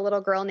saying that a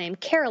little girl named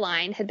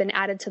Caroline had been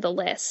added to the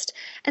list.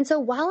 And so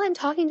while I'm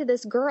talking to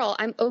this girl,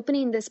 I'm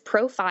opening this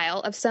profile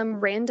of some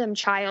random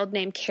child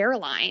named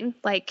Caroline.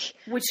 Like,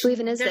 who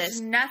even is this?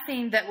 There's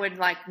nothing that would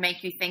like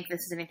make you think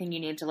this is anything you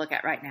need to look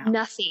at right now.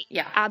 Nothing.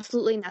 Yeah.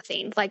 Absolutely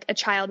nothing. Like a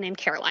child named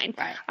Caroline.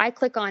 Right. I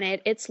click on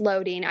it. It's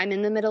loading. I'm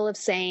in the middle of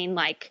saying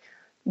like,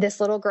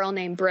 this little girl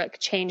named Brooke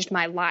changed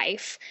my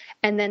life.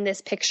 And then this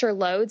picture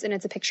loads, and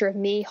it's a picture of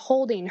me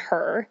holding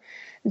her.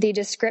 The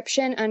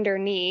description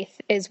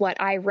underneath is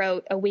what I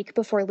wrote a week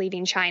before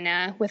leaving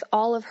China with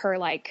all of her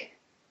like,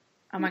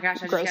 oh my gosh,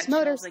 gross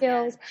motor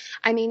skills. Again.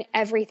 I mean,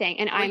 everything.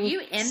 And I'm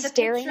you in the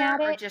staring picture, at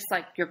it. Or just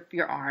like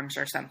your arms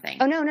or something?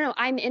 Oh, no.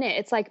 I'm in it.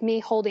 It's like me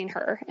holding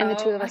her and the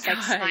two of us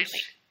like smiling,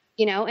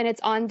 and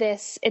it's on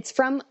this, it's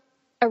from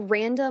a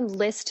random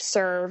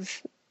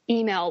listserv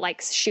email,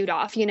 like shoot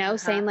off,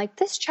 saying like,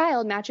 this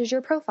child matches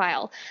your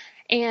profile.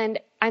 And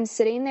I'm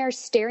sitting there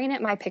staring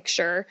at my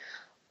picture,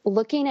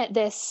 looking at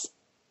this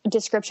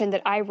description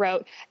that I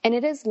wrote. And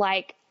it is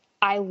like,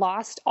 I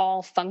lost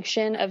all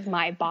function of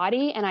my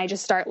body. And I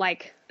just start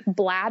like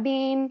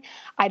blabbing.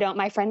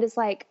 My friend is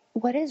like,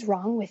 what is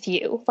wrong with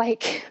you?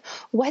 Like,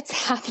 what's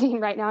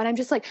happening right now? And I'm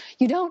just like,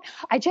 I don't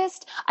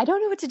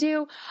know what to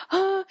do.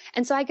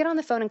 And so I get on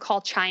the phone and call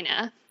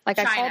China. Like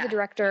China. I called the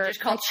director. Just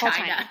called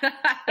China.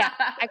 Yeah.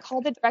 I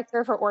called the director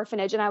of her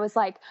orphanage and I was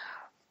like,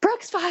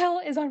 Brooke's file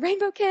is on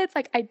Rainbow Kids.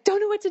 Like, I don't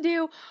know what to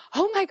do.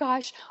 Oh my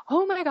gosh.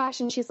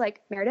 And she's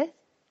like, Meredith,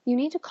 you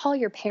need to call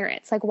your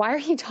parents. Like, why are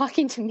you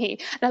talking to me?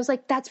 And I was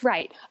like, that's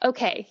right.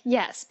 Okay.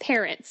 Yes.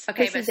 Parents.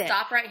 Okay. But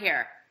stop right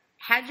here.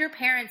 Had your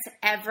parents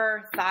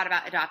ever thought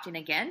about adopting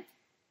again?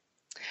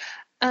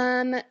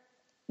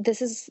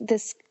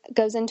 This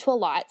goes into a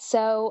lot.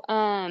 So,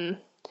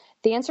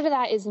 the answer to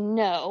that is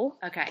no.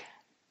 Okay.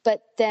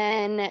 But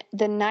then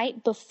the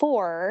night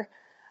before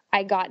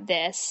I got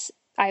this,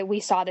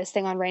 we saw this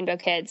thing on Rainbow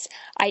Kids.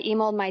 I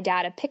emailed my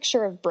dad a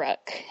picture of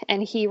Brooke,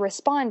 and he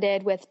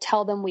responded with,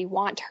 tell them we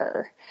want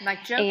her.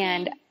 Like joking?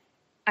 And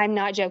I'm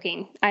not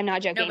joking. No,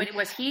 but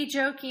was he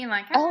joking?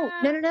 Like, oh,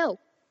 no.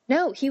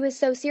 No, he was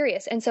so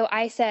serious. And so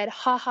I said,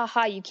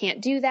 ha, you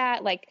can't do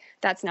that. Like,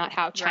 that's not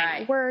how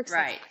China works.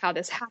 Right. That's how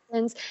this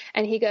happens.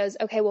 And he goes,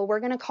 okay, well, we're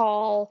going to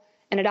call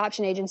an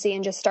adoption agency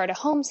and just start a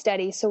home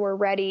study so we're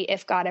ready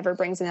if God ever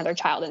brings another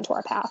child into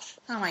our path.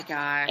 Oh my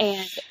gosh.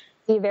 And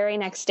the very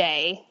next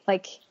day,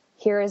 like,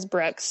 here is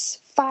Brooke's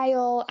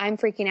file. I'm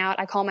freaking out.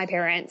 I call my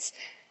parents.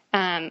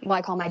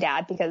 I call my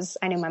dad because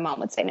I knew my mom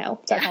would say no.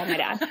 So I called my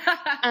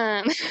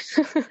dad.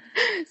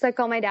 So I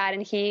called my dad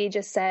and he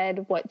just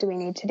said, what do we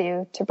need to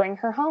do to bring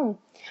her home?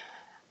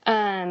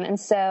 And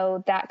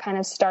so that kind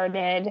of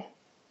started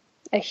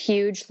a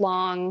huge,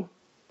 long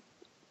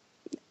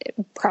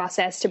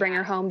process to bring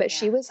her home. But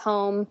she was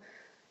home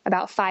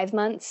about 5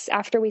 months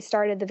after we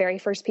started the very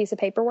first piece of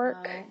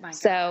paperwork. Oh my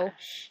so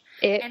gosh.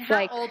 it And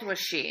how old was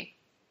she?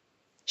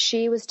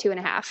 She was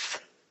 2.5.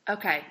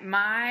 Okay.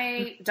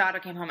 My daughter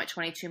came home at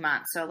 22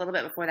 months, so a little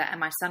bit before that, and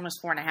my son was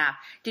 4.5.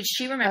 Did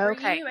she remember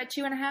you at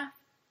 2.5?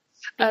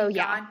 Oh,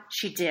 yeah. Gone?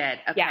 She did.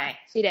 Okay. Yeah,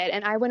 she did.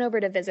 And I went over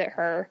to visit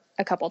her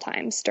a couple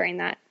times during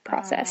that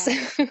process.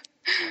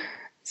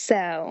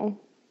 So,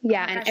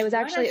 yeah. Oh, and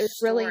gosh, it was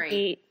really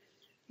neat.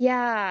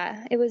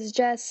 Yeah, it was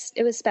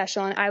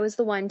special. And I was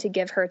the one to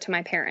give her to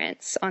my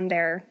parents on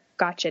their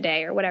gotcha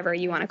day or whatever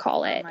you want to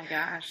call it. Oh my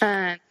gosh.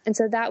 And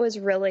so that was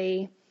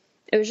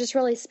it was just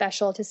really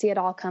special to see it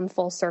all come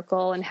full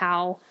circle and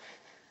how,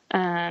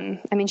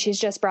 she's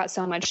just brought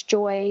so much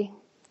joy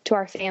to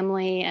our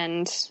family,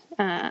 and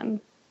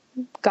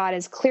God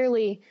is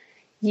clearly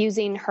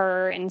using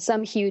her in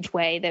some huge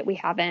way that we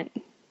haven't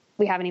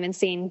even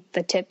seen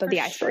the tip of the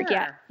iceberg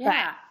yet.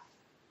 Yeah.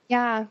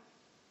 Yeah.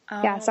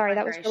 Oh, yeah. Sorry,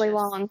 that was really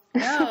long.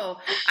 No,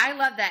 I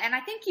love that. And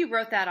I think you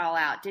wrote that all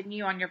out, didn't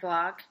you, on your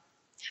blog?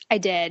 I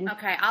did.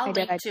 Okay. I'll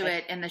link to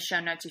it in the show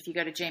notes. If you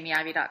go to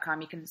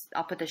jamieivy.com,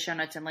 I'll put the show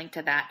notes and link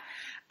to that.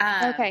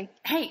 Okay.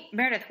 Hey,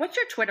 Meredith, what's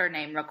your Twitter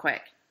name real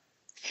quick?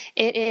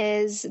 It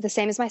is the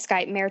same as my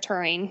Skype,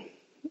 Toering.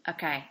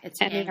 Okay.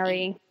 It's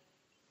M-E-R-E.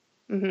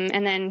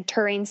 And then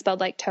Toering spelled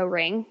like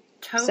Toering.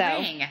 Toering. So,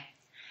 yeah,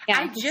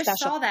 I just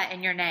saw that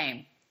in your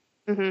name.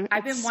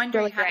 I've been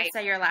wondering how to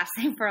say your last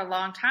name for a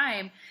long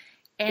time.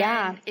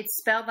 And it's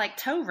spelled like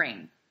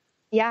Toering.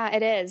 Yeah,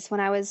 it is. When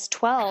I was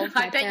 12,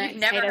 I bet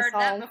you've never heard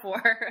that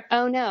before.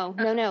 Oh,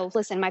 no.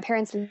 Listen, my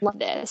parents love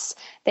this.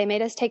 They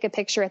made us take a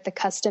picture at the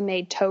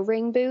custom-made toe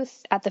ring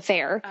booth at the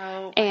fair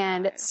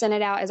and sent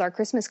it out as our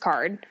Christmas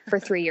card for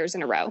 3 years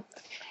in a row.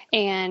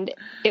 And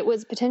it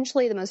was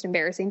potentially the most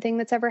embarrassing thing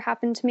that's ever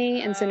happened to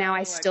me. And so now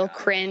I still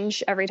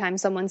cringe every time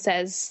someone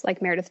says,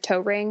 like, Meredith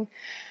Toering.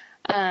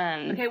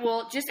 Okay,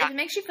 well, just if it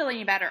makes you feel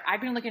any better, I've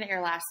been looking at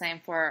your last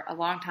name for a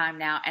long time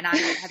now, and I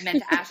have meant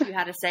to ask you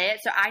how to say it,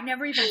 so I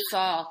never even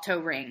saw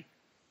Toering.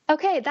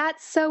 Okay,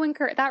 that's so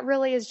encouraging. That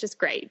really is just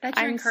great. That's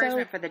your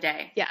encouragement for the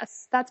day.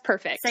 Yes, that's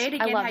perfect. Say it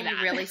again how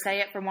you really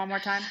say it for one more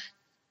time.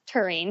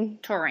 Touring.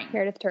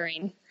 Meredith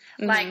Touring.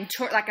 Like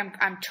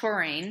I'm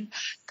touring.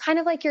 Kind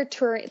of like you're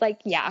touring. Like,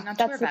 yeah,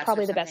 that's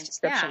probably the best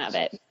description of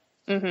it.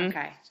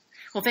 Okay.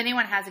 Well, if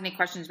anyone has any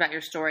questions about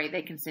your story,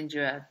 they can send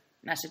you a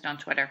message on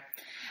Twitter.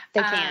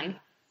 They can.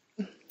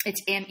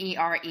 It's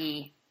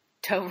M-E-R-E,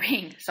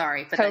 Toering.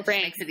 Sorry, but that just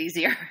makes it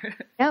easier.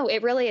 No,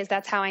 it really is.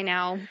 That's how I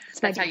now.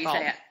 That's how you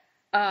say it.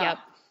 Yep.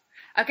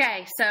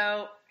 Okay,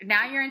 so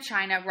now you're in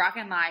China,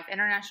 rocking life,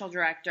 international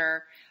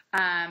director.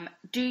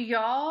 Do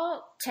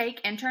y'all take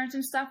interns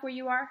and stuff where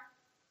you are?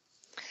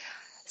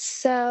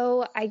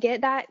 So I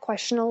get that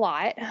question a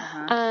lot.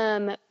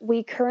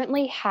 We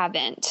currently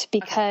haven't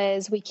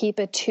because we keep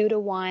a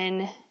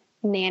 2-to-1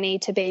 nanny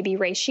to baby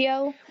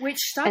ratio. Which,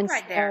 stop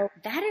right there.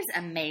 That is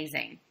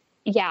amazing.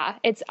 Yeah,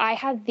 I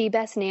have the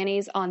best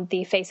nannies on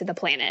the face of the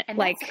planet. And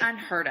that's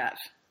unheard of.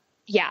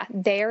 Yeah,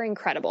 they're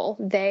incredible.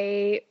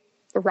 They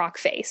rock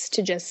face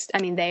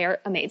they are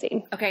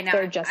amazing. Okay, now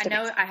I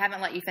know I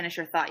haven't let you finish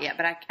your thought yet,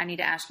 but I need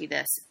to ask you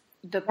this.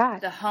 The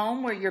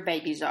home where your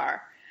babies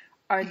are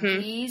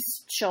these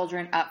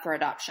children up for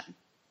adoption?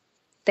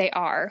 They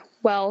are.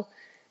 Well,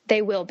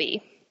 they will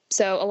be.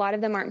 So a lot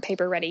of them aren't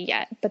paper ready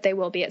yet, but they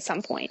will be at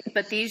some point.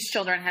 But these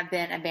children have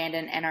been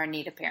abandoned and are in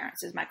need of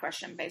parents is my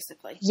question,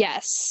 basically.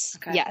 Yes.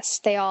 Okay. Yes.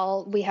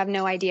 We have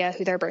no idea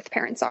who their birth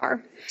parents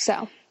are.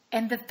 So.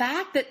 And the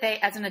fact that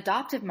as an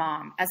adoptive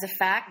mom, as a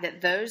fact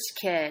that those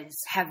kids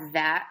have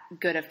that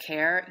good of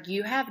care,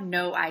 you have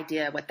no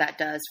idea what that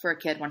does for a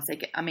kid once they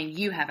get,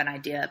 you have an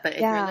idea, but if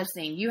you're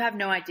listening, you have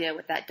no idea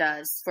what that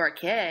does for a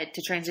kid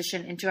to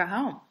transition into a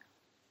home.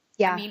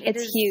 Yeah,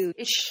 it's huge.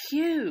 It's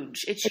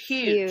huge. It's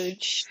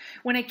huge.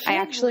 When a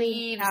kid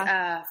leaves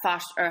a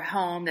foster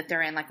home that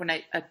they're in, like when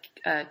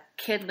a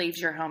kid leaves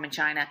your home in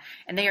China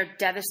and they are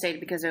devastated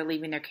because they're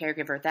leaving their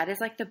caregiver, that is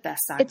like the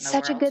best sign in the world. It's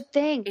such a good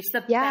thing. It's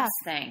the best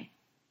thing.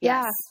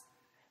 Yes. Yeah.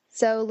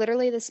 So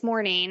literally this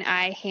morning,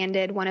 I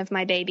handed one of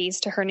my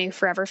babies to her new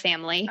forever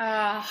family.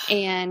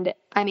 And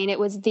it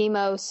was the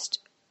most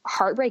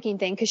heartbreaking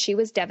thing because she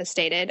was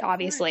devastated.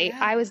 Obviously,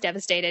 I was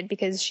devastated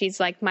because she's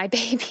like my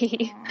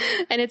baby.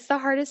 And it's the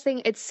hardest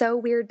thing. It's so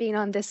weird being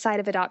on this side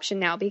of adoption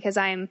now because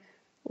I'm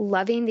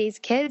loving these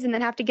kids and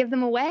then have to give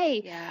them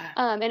away.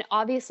 And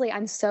obviously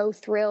I'm so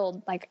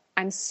thrilled. Like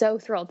I'm so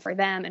thrilled for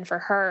them and for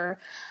her.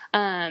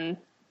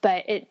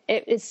 But it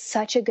is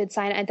such a good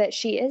sign that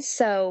she is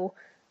so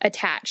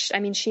attached.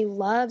 She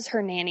loves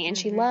her nanny and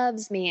she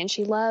loves me and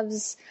she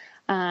loves,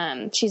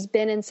 she's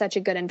been in such a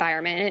good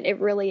environment. And it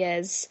really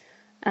is,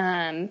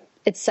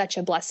 it's such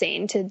a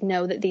blessing to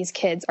know that these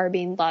kids are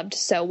being loved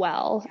so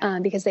well,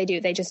 because they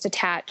just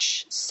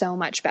attach so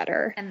much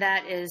better. And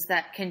that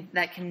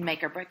can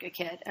make or break a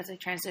kid as a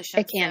transition.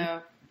 It can.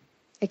 So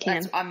it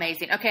can. That's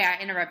amazing. Okay.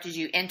 I interrupted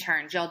you.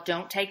 Interns, y'all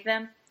don't take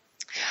them?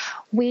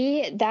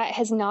 That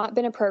has not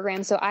been a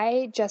program. So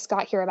I just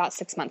got here about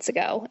 6 months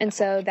ago. And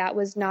so that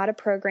was not a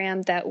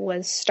program that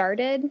was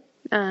started.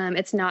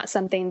 It's not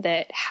something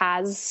that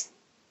has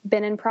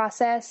been in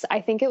process.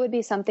 I think it would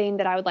be something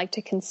that I would like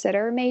to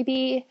consider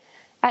maybe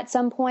at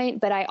some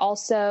point, but I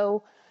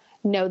also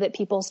know that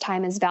people's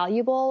time is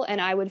valuable,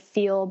 and I would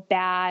feel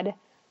bad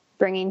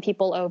bringing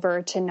people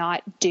over to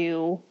not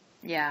do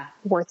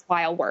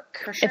worthwhile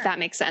work, if that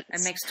makes sense.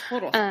 It makes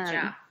total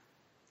sense.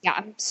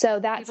 Yeah. So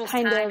that's people's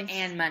kind time of,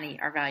 and money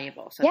are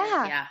valuable. So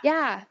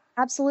yeah,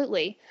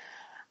 absolutely.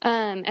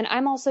 And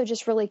I'm also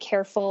just really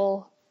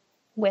careful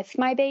with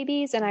my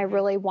babies, and I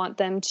really want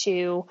them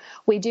to,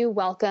 we do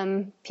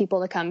welcome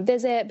people to come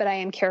visit, but I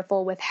am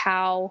careful with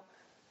how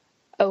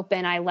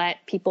open I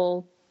let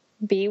people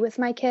be with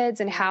my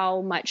kids and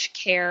how much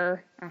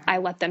care I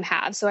let them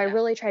have. So I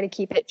really try to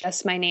keep it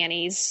just my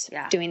nannies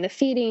doing the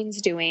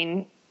feedings,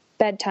 doing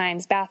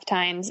bedtimes, bath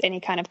times, any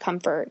kind of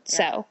comfort.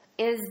 So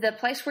is the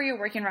place where you're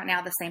working right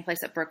now the same place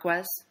that Brooke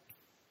was?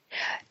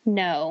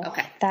 No.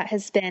 Okay. That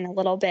has been a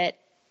little bit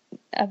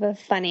of a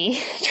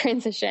funny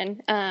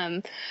transition.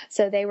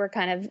 So they were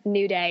kind of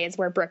New Day is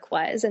where Brooke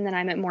was, and then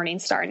I'm at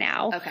Morningstar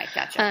now. Okay,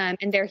 gotcha.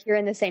 And they're here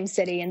in the same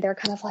city, and they're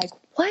kind of like,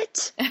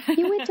 "What?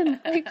 You went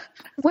to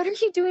what are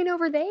you doing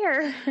over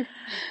there?"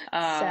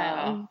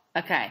 So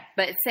okay,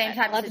 but same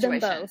type of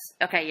situations. Them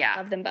both. Okay, yeah,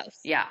 love them both.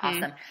 Yeah,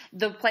 awesome.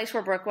 The place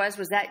where Brooke was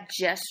that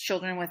just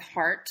children with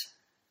heart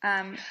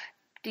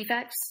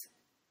defects?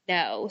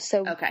 No.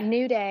 So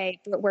New Day,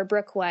 where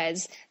Brooke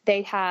was,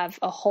 they have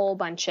a whole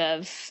bunch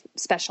of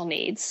special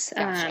needs.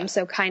 Gotcha.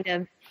 So kind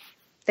of,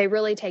 they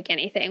really take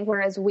anything,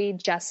 whereas we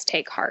just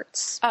take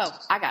hearts. Oh,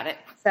 I got it.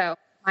 So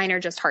mine are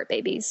just heart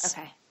babies.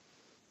 Okay.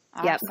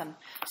 Awesome.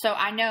 So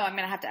I know I'm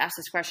going to have to ask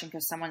this question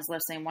because someone's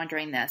listening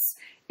wondering this.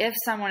 If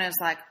someone is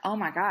like, oh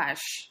my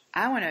gosh,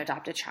 I want to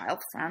adopt a child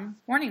from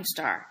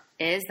Morningstar,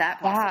 is that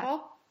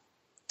possible?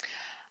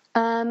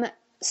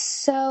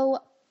 So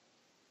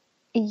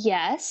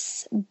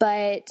yes,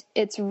 but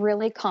it's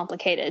really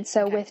complicated.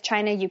 So with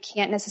China, you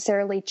can't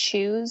necessarily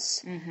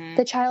choose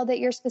the child that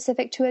you're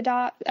specific to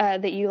adopt,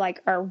 that you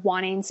like are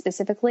wanting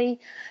specifically.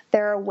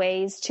 There are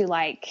ways to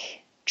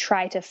like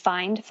try to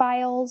find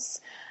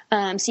files.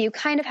 So you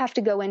kind of have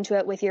to go into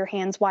it with your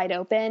hands wide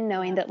open,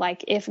 knowing that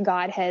like if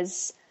God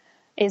is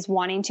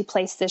wanting to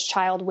place this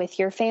child with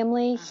your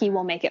family, he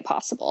will make it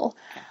possible.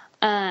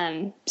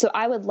 So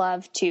I would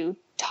love to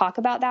talk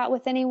about that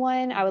with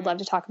anyone. I would love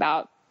to talk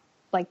about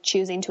like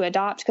choosing to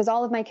adopt, because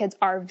all of my kids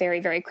are very,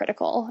 very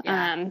critical.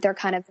 They're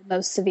kind of the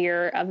most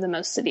severe of the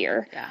most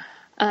severe.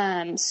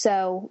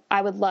 So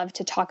I would love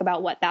to talk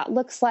about what that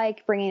looks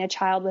like, bringing a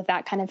child with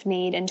that kind of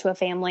need into a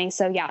family.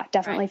 So yeah,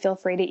 definitely feel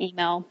free to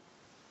email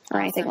or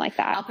anything like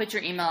that. I'll put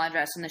your email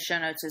address in the show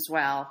notes as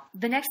well.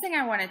 The next thing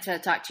I wanted to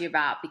talk to you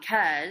about,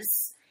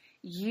 because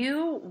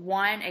you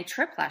won a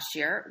trip last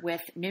year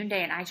with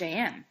Noonday and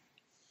IJM.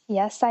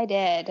 Yes, I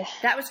did.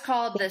 That was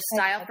called the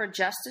Style for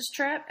Justice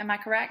trip. Am I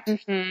correct?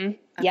 Mm-hmm.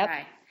 Yep.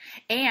 Okay.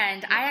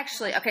 And I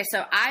actually,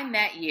 so I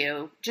met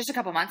you just a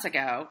couple months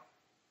ago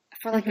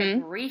for like a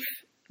brief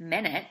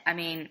minute. I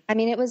mean,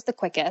 it was the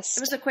quickest.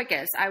 It was the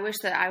quickest. I wish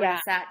that I would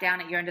have sat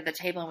down at your end of the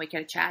table and we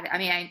could have chatted. I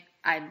mean,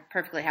 I'm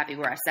perfectly happy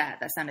where I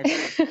sat. That sounded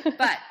good.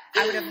 But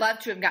I would have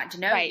loved to have gotten to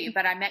know you.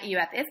 But I met you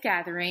at the IF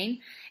gathering,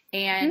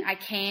 and I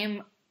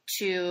came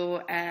to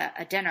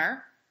a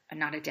dinner.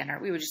 Not a dinner.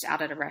 We were just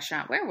out at a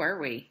restaurant. Where were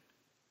we?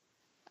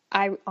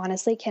 I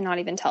honestly cannot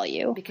even tell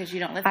you. Because you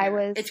don't live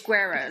here. It's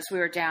Guerrero's. We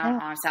were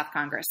down on South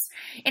Congress.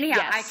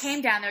 Anyhow, I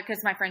came down there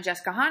because my friend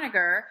Jessica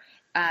Honegger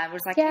was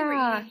like, hey,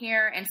 we're eating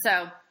here. And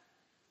so,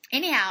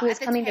 anyhow, she was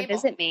coming to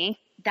visit me.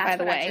 That's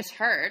what I just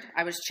heard.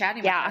 I was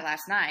chatting with her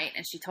last night,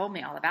 and she told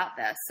me all about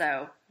this.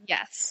 So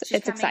yes, she's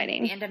it's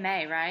exciting. At the end of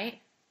May,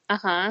 right?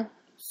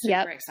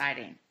 Super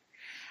exciting.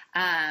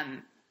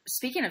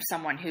 Speaking of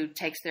someone who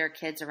takes their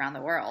kids around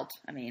the world,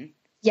 I mean,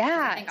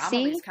 I think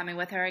Amelie's coming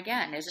with her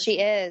again, isn't she?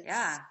 She is.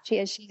 Yeah. She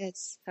is.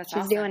 She's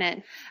awesome. doing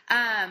it.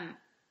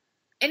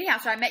 Anyhow,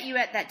 so I met you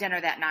at that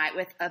dinner that night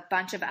with a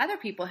bunch of other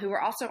people who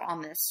were also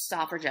on this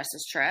Style for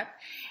Justice trip.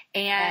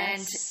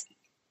 And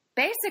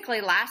basically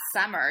last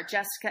summer,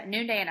 Jessica,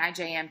 Noonday and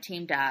IJM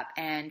teamed up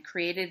and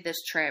created this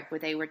trip where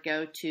they would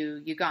go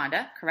to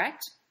Uganda,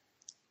 correct?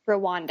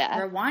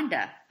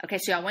 Rwanda. Okay,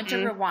 so I went to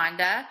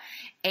Rwanda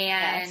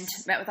and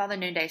met with all the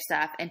Noonday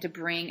stuff, and to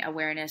bring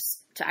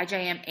awareness to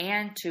IJM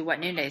and to what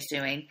Noonday's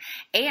doing.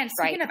 And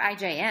speaking of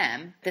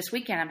IJM, this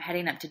weekend I'm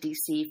heading up to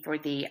DC for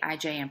the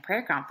IJM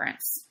prayer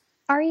conference.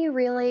 Are you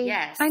really?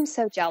 Yes. I'm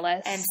so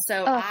jealous. And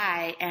so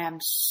I am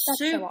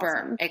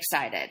super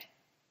excited.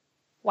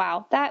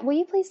 Wow. Will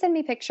you please send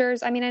me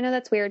pictures? I mean, I know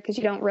that's weird because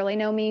you don't really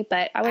know me,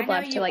 but I would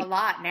love to a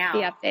lot now. be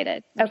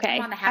updated.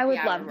 Okay. I would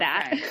love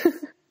that.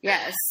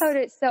 Yes.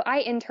 So I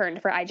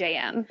interned for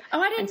IJM.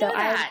 Oh, I didn't know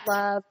that. I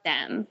love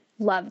them.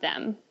 Love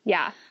them.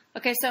 Yeah.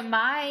 Okay. So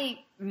my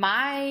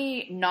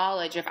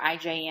knowledge of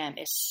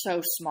IJM is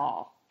so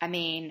small. I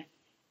mean,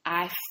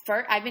 I've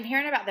been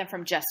hearing about them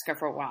from Jessica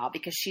for a while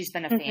because she's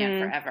been a fan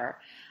forever.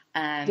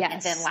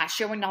 And then last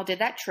year when y'all did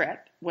that trip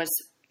was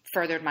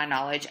furthered my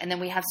knowledge. And then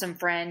we have some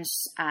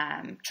friends,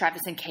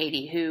 Travis and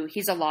Katie, who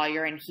he's a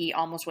lawyer and he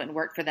almost went and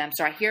worked for them.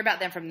 So I hear about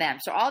them from them.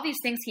 So all these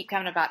things keep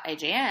coming about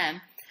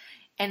AJM.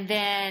 And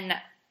then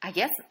I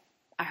guess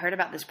I heard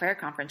about this prayer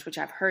conference, which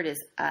I've heard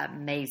is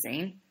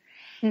amazing.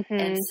 Mm-hmm.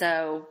 And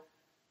so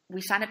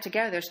we signed up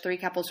together. There's 3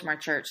 couples from our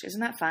church.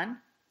 Isn't that fun?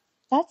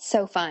 That's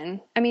so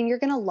fun. I mean, you're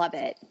going to love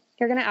it.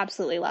 You're going to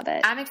absolutely love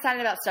it. I'm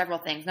excited about several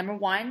things. Number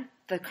one,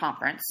 the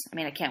conference. I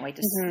mean, I can't wait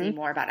to see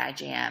more about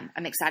IJM.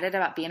 I'm excited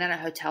about being in a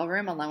hotel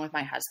room alone with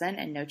my husband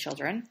and no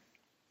children.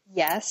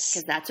 Yes.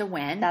 Because that's a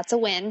win. That's a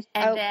win.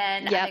 And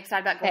then I'm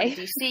excited about going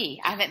to DC.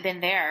 I haven't been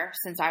there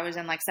since I was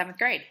in like 7th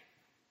grade.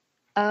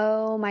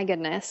 Oh my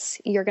goodness.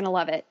 You're going to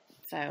love it.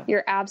 So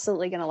you're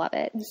absolutely going to love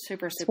it.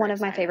 Super It's one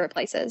of my favorite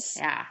places.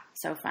 Yeah.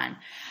 So fun.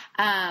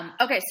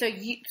 Okay.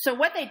 So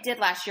what they did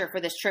last year for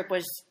this trip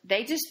was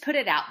they just put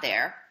it out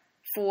there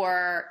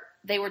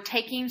they were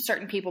taking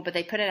certain people, but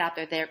they put it out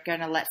there. They're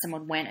going to let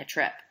someone win a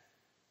trip.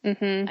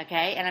 Mm-hmm.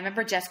 Okay. And I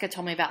remember Jessica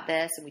told me about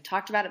this and we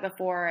talked about it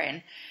before.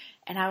 And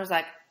I was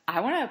like, I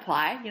want to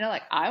apply,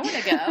 I want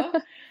to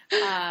go.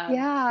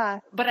 Yeah.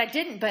 But I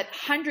didn't, but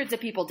hundreds of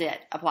people did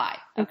apply.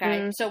 Okay.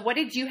 Mm-hmm. So what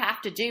did you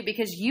have to do?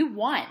 Because you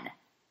won.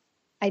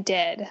 I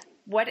did.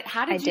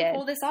 How did you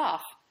pull this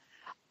off?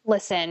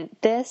 Listen,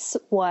 this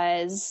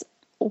was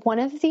one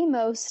of the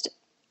most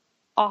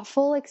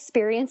awful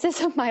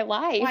experiences of my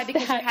life. Why?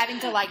 Because you're having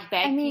to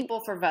beg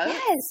people for votes?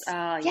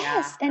 Yes.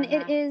 Yes. And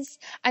it is,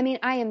 I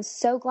am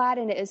so glad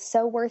and it is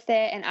so worth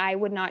it. And I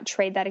would not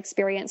trade that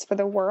experience for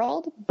the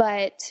world,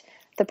 but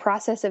the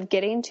process of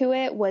getting to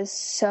it was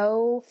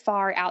so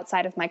far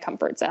outside of my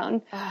comfort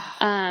zone.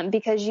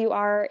 Because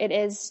it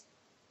is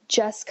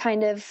just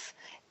kind of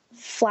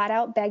flat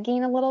out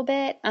begging a little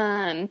bit.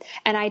 And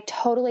I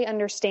totally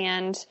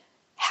understand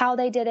how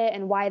they did it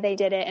and why they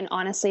did it. And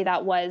honestly,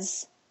 that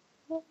was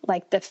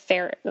the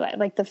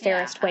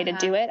fairest way to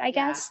do it, I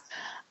guess.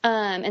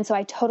 And so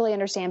I totally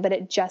understand, but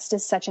it just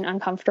is such an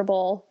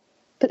uncomfortable,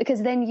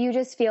 because then you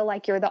just feel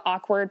like you're the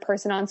awkward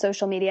person on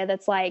social media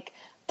that's like,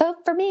 vote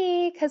for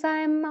me because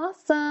I'm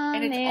awesome.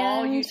 And it's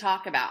all you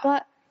talk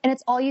about. And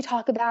it's all you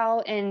talk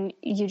about, and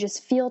you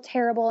just feel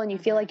terrible, and you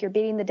feel like you're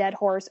beating the dead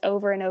horse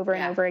over and over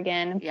and over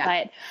again.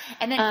 Yeah.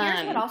 And then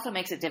here's what also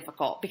makes it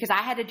difficult, because I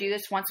had to do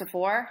this once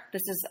before.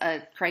 This is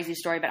a crazy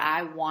story, but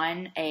I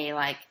won a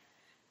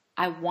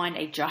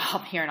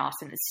job here in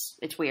Austin.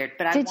 It's weird,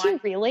 but Did you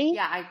really?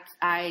 Yeah,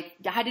 I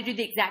had to do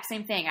the exact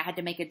same thing. I had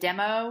to make a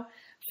demo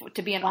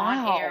to be an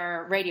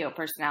on-air radio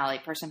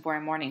personality, person for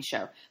a morning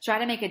show. So I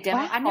had to make a demo.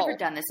 I've never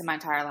done this in my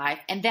entire life.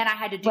 And then I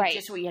had to do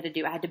just what you had to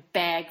do. I had to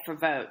beg for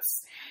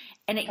votes.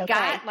 And it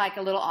got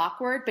a little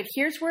awkward, but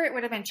here's where it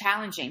would have been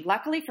challenging.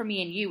 Luckily for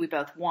me and you, we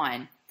both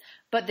won.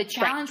 But the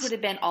challenge would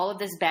have been all of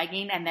this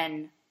begging and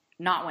then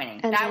not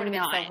winning. That would have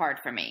been so hard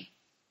for me.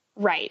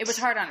 Right. It was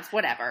hard on us,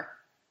 whatever.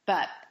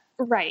 But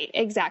right,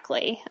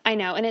 exactly. I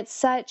know. And it's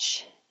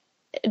such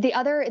the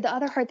other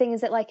hard thing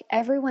is that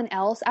everyone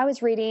else, I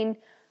was reading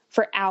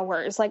for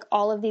hours,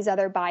 all of these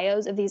other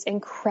bios of these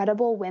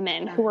incredible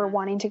women who were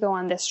wanting to go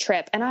on this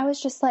trip. And I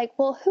was just like,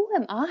 well, who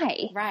am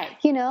I? Right.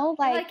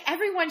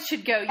 Everyone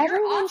should go.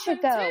 Everyone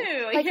should go.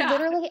 Too.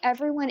 Literally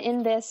everyone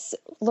in this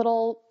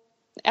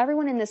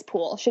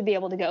pool should be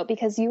able to go,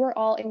 because you are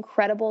all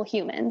incredible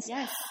humans.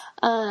 Yes.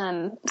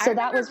 So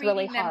that was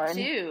really hard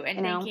too,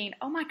 and thinking,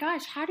 oh my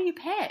gosh, how do you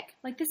pick?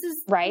 This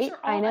is right. These are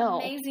all I know.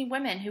 Amazing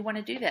women who want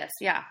to do this.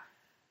 Yeah.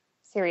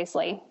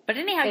 Seriously. But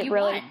anyhow, you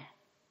won.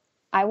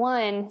 I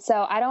won. So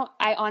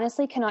I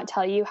honestly cannot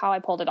tell you how I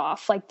pulled it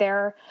off.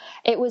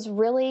 It was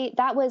really,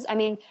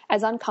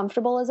 as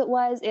uncomfortable as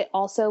it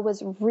also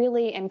was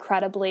really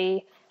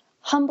incredibly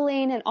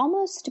humbling and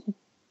almost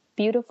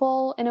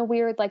beautiful in a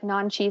weird,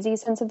 non-cheesy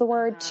sense of the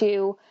word,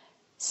 to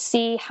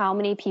see how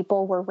many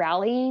people were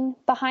rallying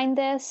behind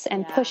this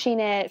and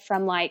pushing it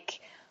from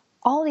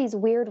all these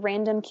weird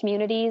random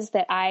communities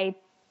that I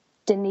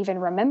didn't even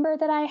remember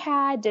that I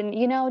had,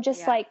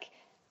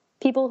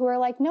 people who are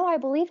like, no, I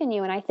believe in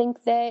you. And I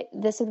think that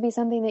this would be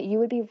something that you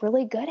would be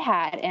really good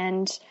at.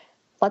 And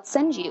let's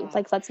send you,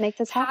 let's make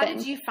this happen. How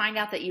did you find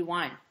out that you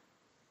won?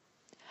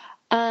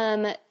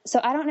 So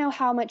I don't know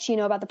how much you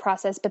know about the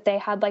process, but they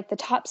had the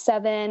top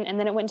 7, and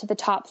then it went to the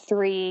top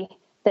 3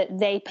 that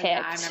they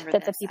picked,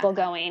 the people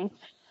going.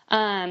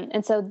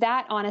 And so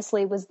that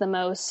honestly was the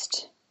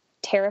most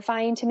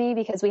terrifying to me,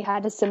 because we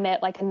had to submit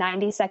a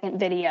 90-second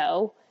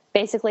video,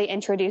 basically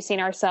introducing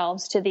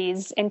ourselves to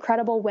these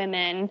incredible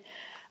women.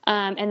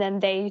 And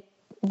then they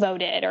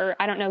voted, or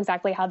I don't know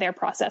exactly how their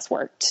process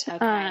worked.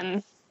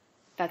 Okay.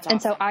 That's awesome.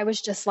 And so I was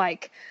just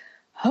like,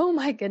 oh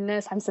my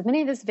goodness, I'm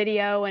submitting this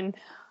video and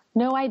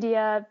no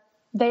idea.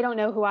 They don't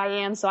know who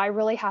I am. So I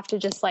really have to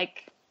just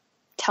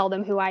tell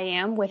them who I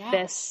am with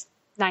this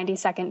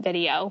 90-second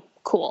video.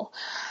 Cool.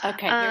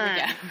 Okay. Here we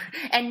go.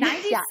 And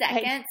 90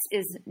 seconds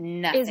is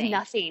nothing. Is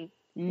nothing.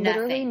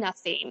 Literally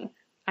nothing.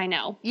 I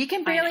know. You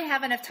can barely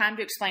have enough time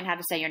to explain how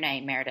to say your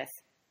name, Meredith.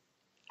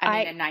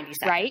 In 90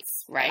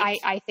 seconds, right?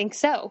 I think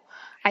so.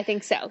 I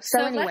think so.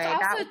 So anyway,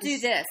 let's also do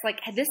this.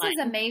 Like, this is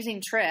an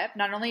amazing trip.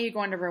 Not only are you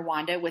going to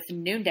Rwanda with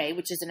Noonday,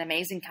 which is an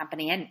amazing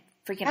company, and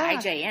freaking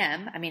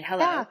IJM. I mean,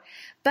 hello. Yeah.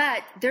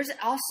 But there's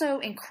also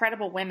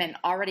incredible women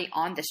already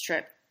on this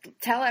trip.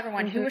 Tell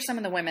everyone, who are some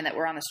of the women that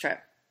were on this trip?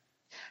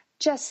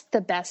 Just the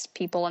best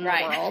people in the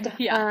world.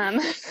 Yeah.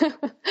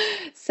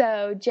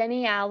 So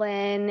Jenny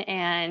Allen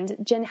and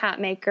Jen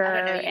Hatmaker. I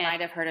don't know, you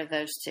might have heard of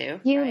those two.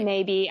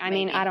 Maybe. I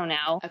mean, I don't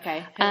know.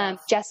 Okay.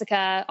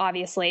 Jessica,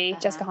 obviously,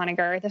 Jessica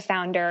Honegger, the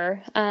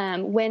founder,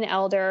 Wynn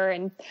Elder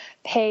and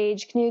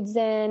Paige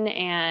Knudsen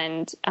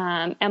and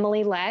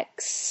Emily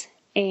Lex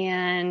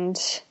and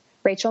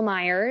Rachel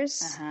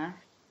Myers.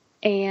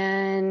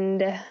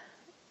 And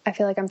I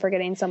feel like I'm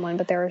forgetting someone,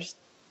 but there's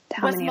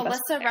was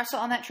Melissa Russell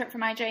on that trip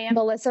from IJM?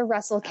 Melissa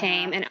Russell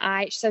came, and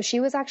so she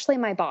was actually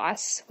my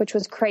boss, which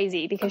was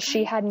crazy because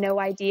she had no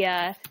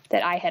idea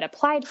that I had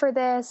applied for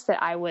this,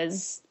 that I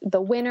was the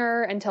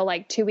winner until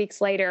like 2 weeks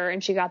later.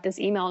 And she got this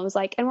email and was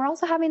like, and we're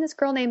also having this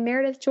girl named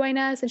Meredith join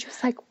us. And she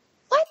was like,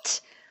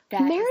 what?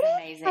 That Meredith?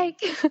 Is amazing.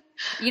 Like,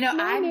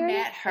 I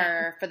met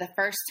her for the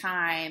first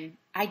time.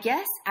 I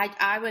guess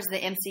I was the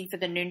MC for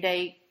the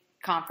Noonday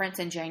conference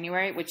in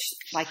January, which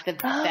like the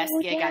best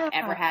gig I've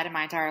ever had in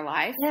my entire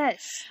life.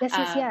 Yes.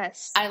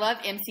 I love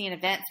emceeing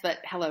events, but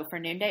hello, for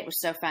Noonday, it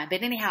was so fun.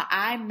 But anyhow,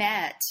 I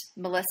met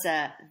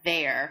Melissa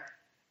there,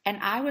 and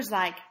I was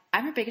like,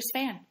 I'm her biggest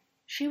fan.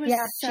 She was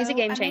she's a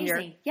game changer.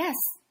 Amazing. Yes.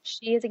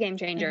 She is a game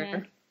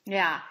changer.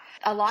 Yeah.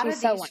 A lot of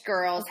these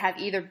girls have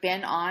either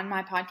been on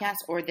my podcast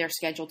or they're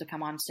scheduled to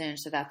come on soon,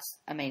 so that's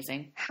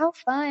amazing. How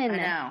fun. I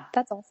know.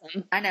 That's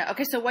awesome. I know.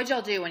 Okay, so what'd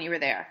y'all do when you were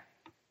there?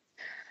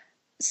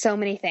 So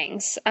many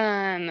things.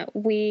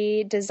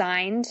 We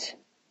designed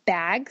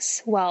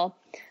bags. Well,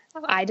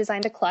 I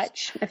designed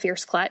a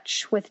fierce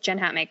clutch with Jen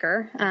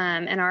Hatmaker,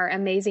 and our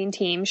amazing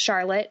team.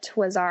 Charlotte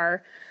was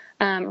our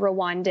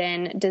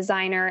Rwandan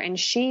designer, and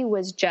she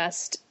was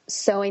just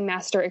sewing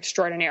master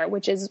extraordinaire,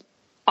 which is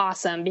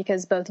awesome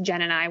because both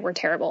Jen and I were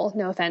terrible.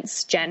 No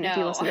offense, Jen, if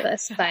you listen to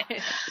this, but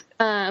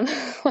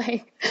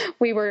like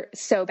we were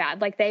so bad.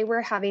 Like they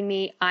were having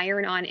me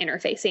iron on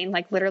interfacing,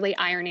 like literally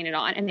ironing it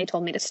on, and they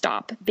told me to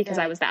stop because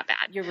I was that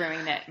bad. You're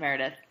ruining it,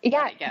 Meredith.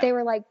 Yeah, they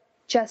were like,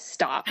 just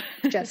stop,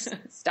 just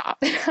stop.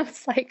 And I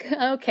was like,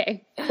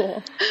 okay,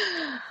 cool.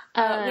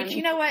 Which,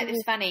 you know what?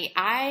 It's funny.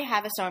 I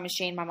have a sewing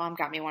machine. My mom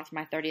got me one for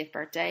my 30th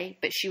birthday,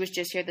 but she was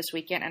just here this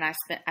weekend, and I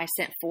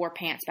sent 4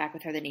 pants back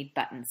with her that need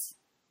buttons.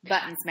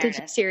 Buttons, Meredith.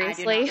 Did you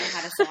seriously? I do not know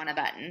how to sew on a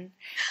button.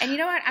 And you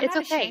know what? I'm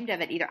not ashamed of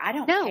it either. I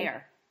don't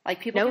care. Like,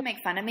 people can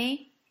make fun of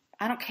me.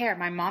 I don't care.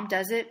 My mom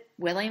does it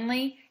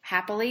willingly,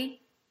 happily.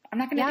 I'm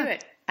not going to do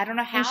it. I don't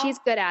know how. And she's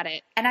good at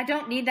it. And I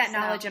don't need that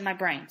knowledge in my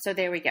brain. So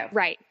there we go.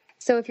 Right.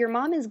 So if your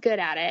mom is good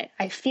at it,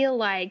 I feel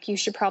like you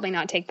should probably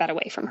not take that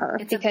away from her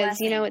because,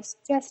 you know, it's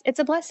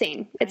a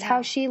blessing. It's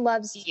how she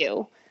loves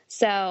you.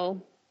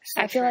 So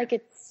I feel like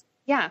it's,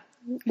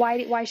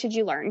 why should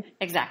you learn?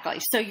 Exactly.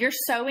 So you're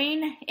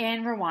sewing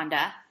in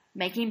Rwanda,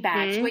 making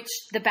bags, which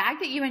the bag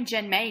that you and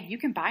Jen made, you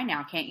can buy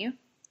now, can't you?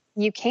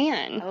 You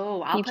can.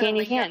 Oh, I'll put a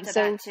link up to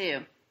that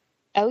too.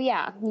 Oh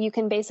yeah. You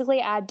can basically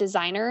add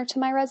designer to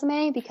my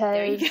resume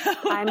because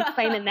I'm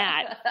claiming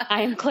that.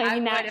 I'm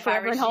claiming that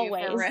forever and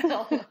always.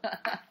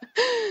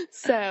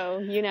 So,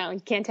 you know,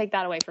 you can't take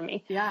that away from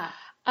me. Yeah.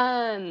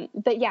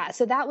 But yeah,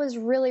 so that was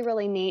really,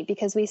 really neat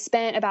because we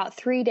spent about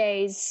 3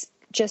 days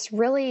just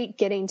really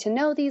getting to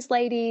know these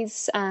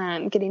ladies,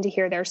 getting to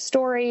hear their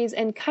stories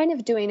and kind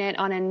of doing it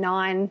on a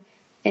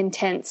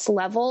non-intense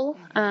level,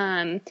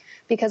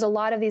 because a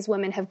lot of these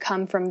women have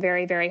come from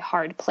very, very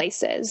hard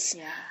places.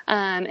 Yeah.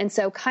 And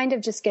so kind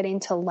of just getting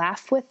to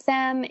laugh with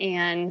them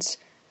and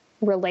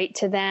relate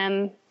to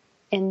them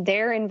in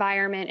their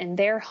environment, in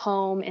their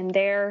home, in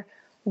their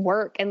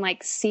work, and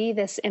like see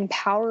this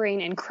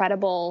empowering,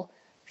 incredible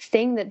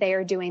thing that they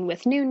are doing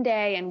with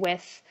Noonday and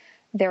with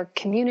their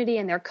community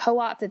and their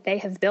co-op that they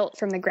have built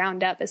from the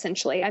ground up,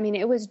 essentially. I mean,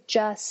 it was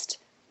just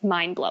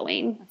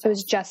mind-blowing. It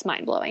was just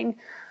mind-blowing.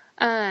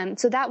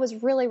 So that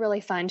was really,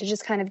 really fun to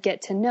just kind of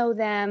get to know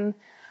them.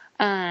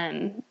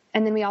 And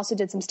then we also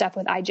did some stuff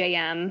with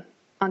IJM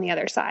on the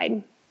other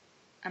side.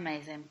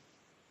 Amazing.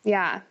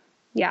 Yeah.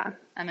 Yeah.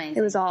 Amazing.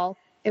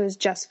 It was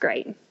just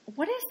great.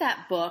 What is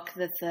that book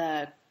that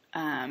the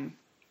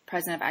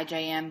president of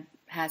IJM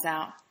has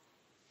out?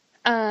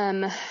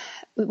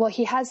 Well,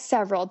 he has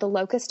several. The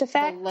Locust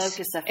Effect. The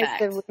Locust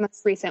Effect is the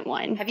most recent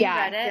one. Have you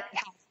read it?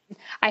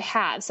 I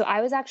have. So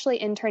I was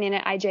actually interning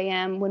at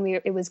IJM when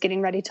it was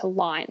getting ready to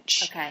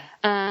launch.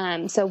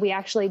 Okay. So we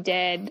actually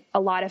did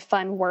a lot of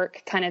fun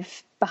work kind of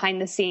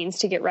behind the scenes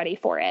to get ready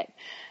for it.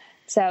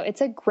 So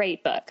it's a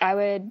great book. I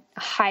would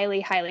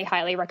highly, highly,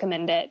 highly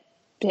recommend it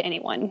to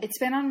anyone. It's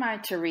been on my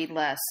to-read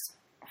list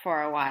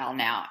for a while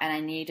now, and I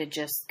need to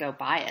just go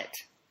buy it.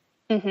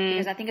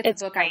 Because I think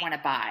it's a book I want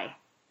to buy.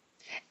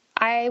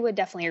 I would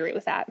definitely agree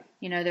with that.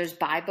 You know, there's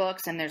buy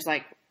books and there's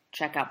like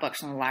checkout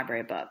books and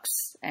library books.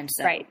 And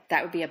so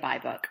that would be a buy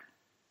book.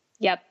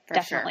 Yep, For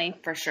definitely.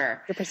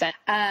 Sure. For sure.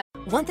 100%.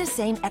 Want the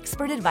same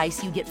expert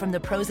advice you get from the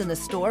pros in the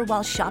store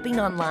while shopping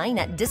online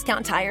at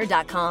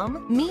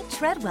discounttire.com? Meet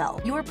Treadwell,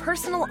 your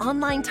personal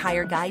online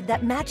tire guide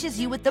that matches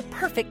you with the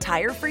perfect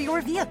tire for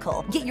your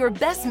vehicle. Get your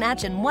best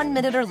match in 1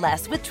 minute or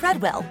less with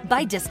Treadwell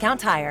by Discount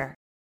Tire.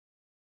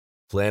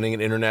 Planning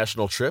an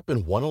international trip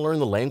and want to learn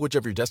the language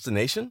of your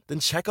destination? Then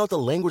check out the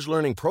language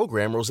learning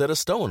program Rosetta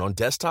Stone on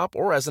desktop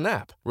or as an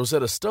app.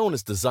 Rosetta Stone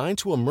is designed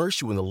to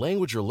immerse you in the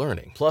language you're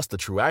learning. Plus, the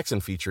True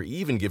Accent feature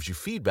even gives you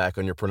feedback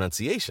on your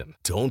pronunciation.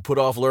 Don't put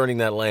off learning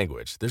that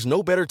language. There's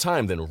no better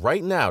time than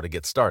right now to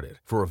get started.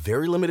 For a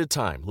very limited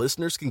time,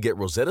 listeners can get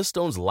Rosetta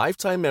Stone's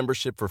lifetime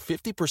membership for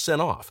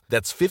 50% off.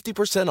 That's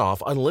 50%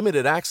 off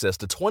unlimited access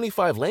to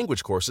 25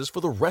 language courses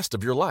for the rest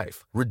of your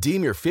life.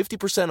 Redeem your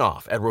 50%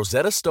 off at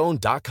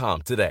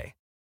rosettastone.com today.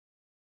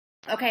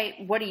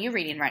 Okay, what are you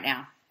reading right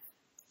now?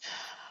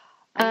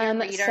 Are you a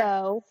reader?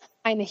 So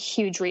I'm a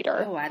huge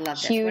reader. Oh, I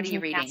love this. Huge, What are you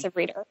reading? massive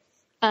reader.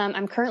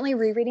 I'm currently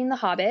rereading The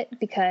Hobbit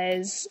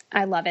because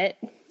I love it.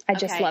 I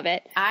just love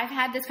it. I've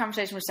had this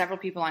conversation with several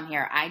people on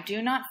here. I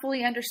do not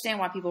fully understand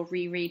why people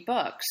reread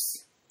books.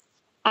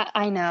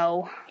 I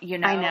know. You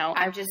know, I know.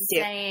 I'm just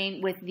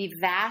saying, with the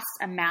vast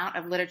amount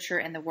of literature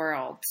in the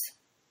world,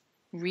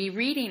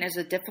 rereading is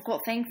a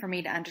difficult thing for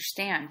me to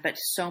understand, but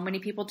so many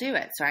people do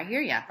it. So I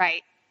hear you.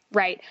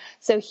 Right.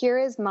 So here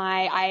is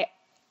I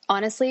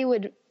honestly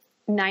would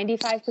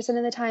 95%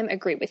 of the time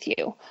agree with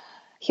you.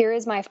 Here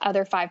is my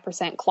other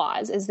 5%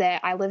 clause is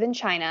that I live in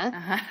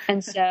China.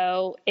 And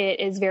so it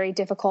is very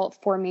difficult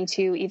for me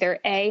to either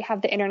A,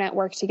 have the internet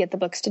work to get the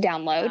books to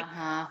download,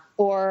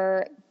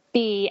 or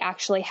B,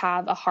 actually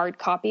have a hard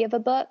copy of a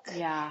book.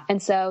 Yeah.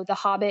 And so The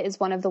Hobbit is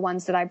one of the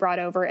ones that I brought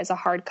over as a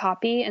hard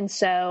copy. And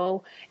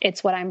so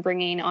it's what I'm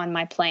bringing on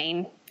my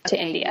plane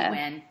to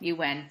India. You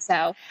win.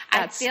 So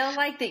I feel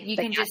like that you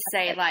can just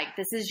say, like,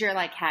 this is your,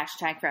 like,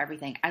 hashtag for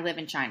everything. I live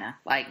in China.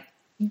 Like,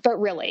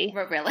 But really.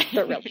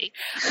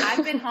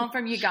 I've been home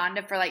from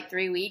Uganda for like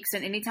 3 weeks,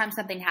 and anytime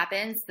something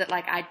happens that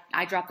like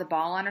I drop the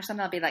ball on or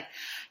something, I'll be like,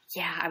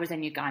 yeah, I was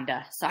in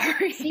Uganda.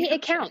 Sorry. See,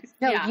 it counts.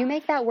 No, you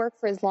make that work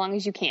for as long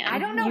as you can. I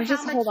don't know you how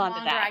just much hold on longer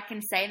to that. I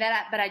can say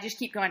that, but I just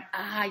keep going,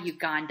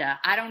 Uganda.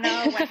 I don't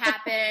know what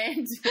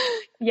happened.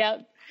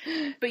 Yep.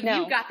 But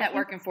you got that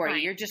working for you.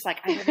 You're just like,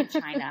 I live in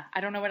China.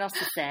 I don't know what else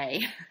to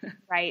say.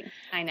 Right.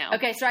 I know.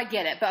 Okay, so I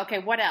get it. But okay,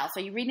 what else?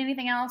 Are you reading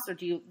anything else, or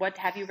what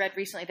have you read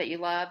recently that you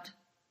loved?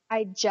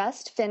 I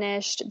just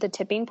finished The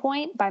Tipping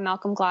Point by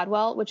Malcolm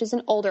Gladwell, which is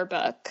an older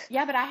book.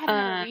 Yeah, but I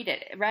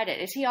haven't read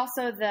it. Is he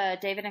also the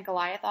David and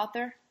Goliath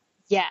author?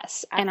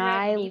 Yes. I've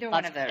read neither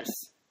one of those.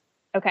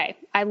 Okay.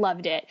 I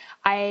loved it.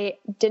 I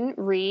didn't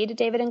read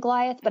David and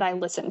Goliath, but I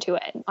listened to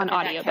it on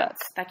audiobook.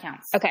 That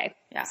counts. Okay.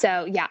 Yeah.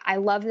 So yeah, I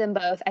love them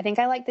both. I think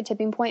I like The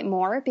Tipping Point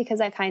more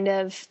because I kind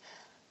of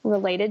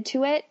related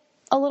to it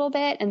a little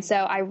bit. And so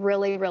I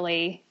really,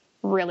 really,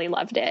 really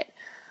loved it.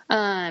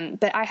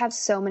 But I have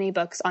so many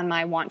books on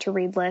my want to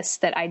read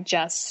list that I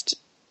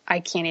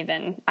don't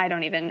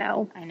even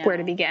know where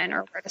to begin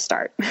or where to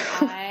start.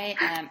 I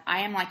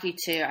am like you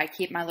too. I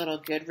keep my little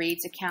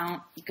Goodreads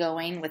account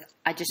going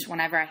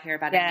whenever I hear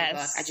about a new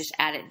book, I just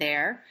add it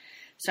there.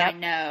 So I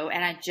know,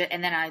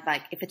 and then I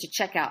like, if it's a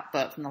checkout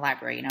book from the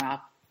library,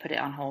 I'll put it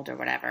on hold or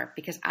whatever,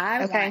 because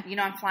I'm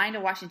flying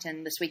to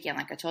Washington this weekend,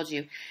 like I told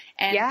you.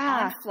 And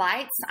on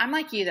flights, I'm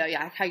like you though,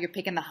 how you're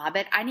picking The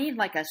Hobbit. I need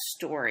like a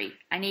story.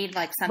 I need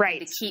like something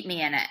to keep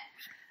me in it.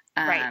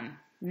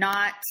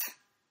 Not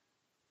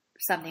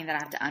something that I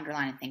have to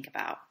underline and think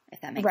about, if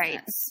that makes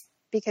sense.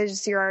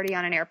 Because you're already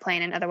on an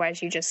airplane and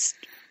otherwise you just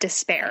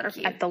despair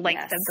at the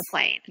length of the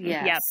plane.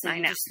 Yes. Yep, So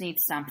you just need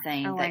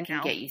something that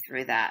can get you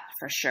through that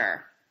for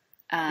sure.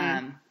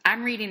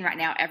 I'm reading right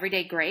now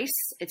Everyday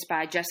Grace. It's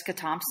by Jessica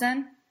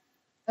Thompson.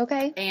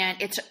 Okay. And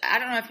I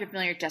don't know if you're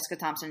familiar with Jessica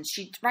Thompson.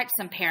 She writes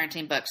some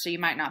parenting books, so you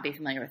might not be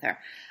familiar with her.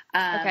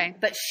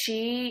 But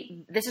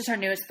this is her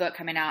newest book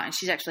coming out, and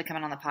she's actually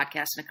coming on the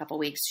podcast in a couple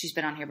weeks. She's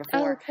been on here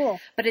before. Oh, cool.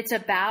 But it's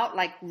about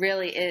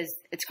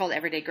it's called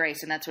Everyday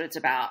Grace, and that's what it's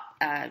about.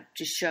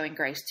 Just showing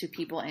grace to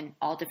people in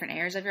all different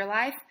areas of your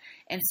life.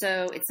 And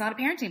so it's not a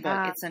parenting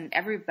book. It's an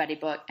everybody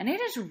book, and it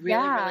is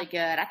really, really good.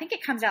 I think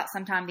it comes out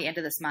sometime the end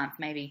of this month,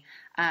 maybe.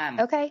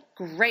 Okay.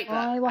 Great book.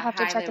 I will have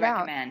to check it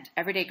out. Recommend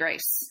Everyday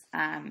Grace.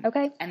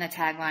 Okay. And the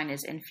tagline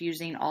is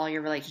infusing all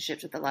your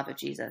relationships with the love of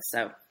Jesus.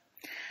 So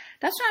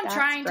that's what I'm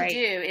trying to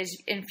do,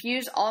 is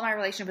infuse all my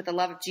relationship with the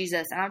love of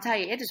Jesus. And I'll tell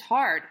you, it is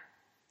hard.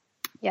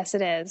 Yes,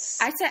 it is.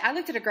 I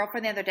looked at a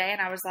girlfriend the other day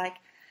and I was like,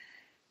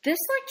 this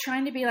like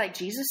trying to be like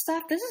Jesus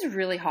stuff, this is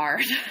really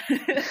hard. And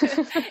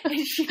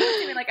she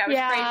looked at me like I was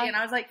crazy, and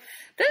I was like,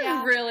 this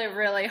is really,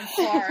 really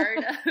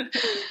hard.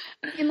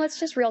 And let's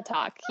just real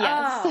talk.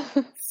 Yes.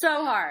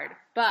 So hard.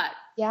 But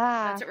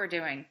that's what we're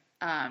doing.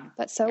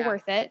 But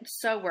worth it.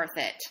 So worth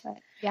it.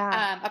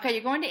 But, okay,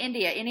 you're going to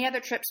India. Any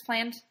other trips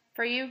planned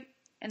for you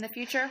in the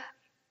future?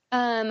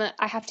 I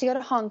have to go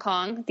to Hong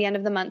Kong at the end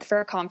of the month for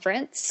a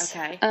conference.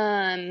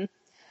 Okay.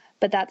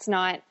 But that's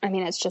not,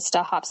 it's just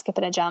a hop, skip,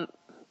 and a jump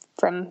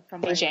from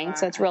Beijing.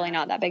 So it's really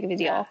not that big of a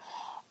deal.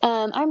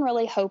 I'm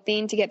really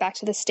hoping to get back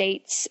to the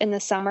States in the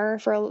summer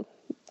for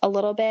a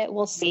little bit.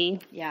 We'll see.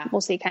 Yeah.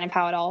 We'll see kind of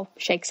how it all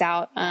shakes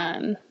out.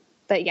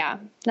 But yeah,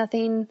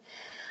 nothing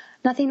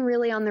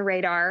really on the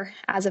radar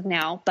as of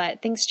now,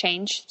 but things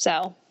change.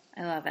 So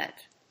I love it.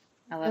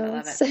 I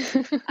love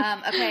it.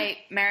 Okay,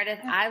 Meredith,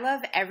 I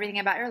love everything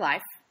about your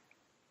life.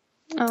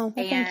 Oh, well,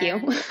 thank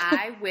you.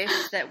 I wish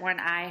that when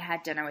I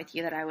had dinner with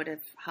you that I would have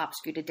hop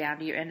scooted down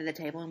to your end of the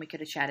table and we could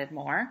have chatted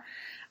more.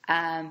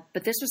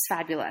 But this was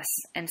fabulous.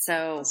 And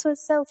so this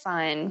was so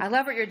fun. I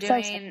love what you're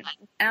doing. So fun.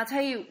 And I'll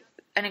tell you,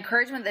 an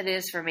encouragement that it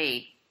is for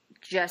me,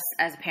 just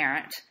as a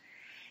parent,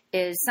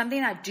 is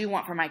something I do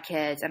want for my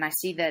kids. And I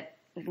see that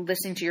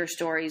listening to your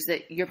stories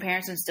that your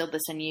parents instilled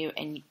this in you,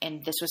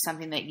 and this was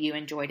something that you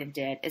enjoyed and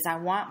did, is I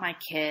want my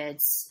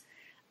kids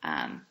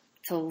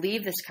to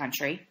leave this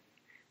country.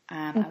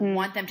 I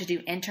want them to do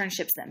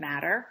internships that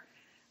matter.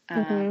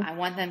 I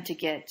want them to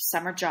get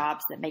summer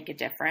jobs that make a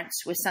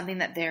difference with something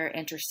that they're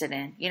interested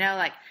in. You know,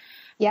 like,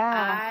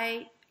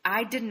 I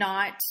did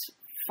not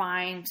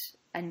find,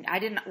 and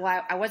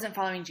I wasn't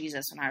following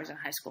Jesus when I was in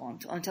high school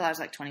until I was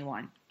like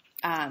 21.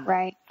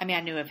 Right. I mean,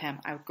 I knew of him.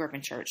 I grew up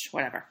in church,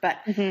 whatever. But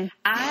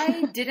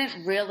I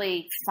didn't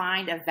really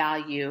find a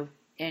value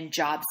in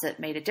jobs that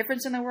made a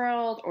difference in the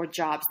world or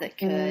jobs that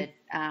could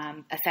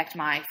affect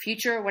my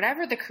future,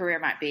 whatever the career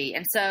might be.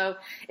 And so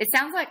it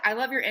sounds like I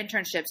love your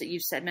internships that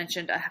you've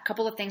mentioned, a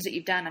couple of things that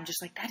you've done. I'm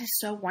just like, that is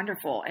so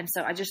wonderful. And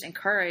so I just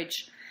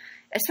encourage,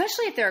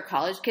 especially if there are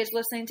college kids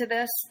listening to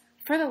this,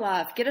 for the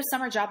love, get a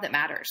summer job that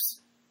matters.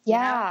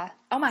 Yeah. You know?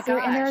 Oh my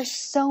gosh. And there are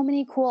so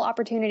many cool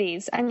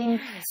opportunities. I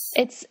mean,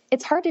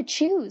 it's hard to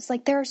choose.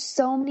 Like, there are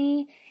so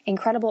many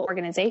incredible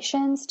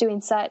organizations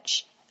doing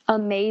such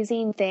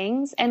amazing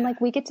things, and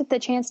like we get the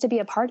chance to be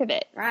a part of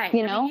it. Right.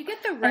 You know, you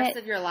get the rest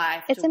of your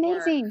life. It's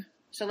amazing. Work.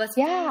 So let's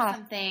do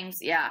some things.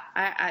 Yeah.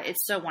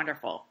 It's so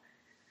wonderful.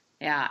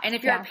 Yeah. And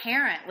if you're a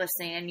parent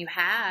listening and you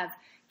have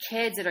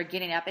kids that are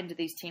getting up into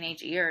these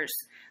teenage years,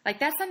 like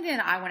that's something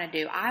that I want to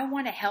do. I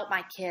want to help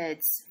my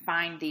kids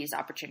find these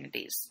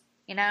opportunities.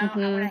 You know, I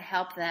want to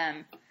help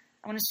them.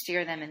 I want to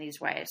steer them in these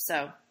ways.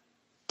 So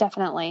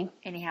definitely.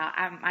 Anyhow,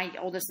 my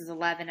oldest is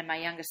 11 and my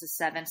youngest is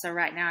 7. So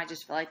right now I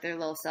just feel like they're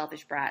little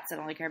selfish brats that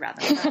only care about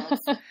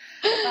themselves. But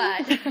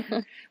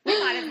we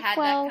might have had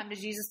that come to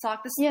Jesus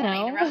talk this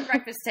morning around the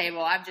breakfast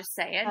table. I'm just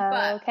saying.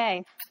 But,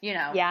 you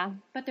know. Yeah.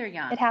 But they're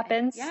young. It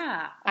happens.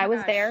 Yeah. I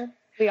was there.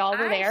 We all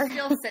were there. I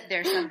still sit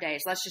there some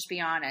days. Let's just be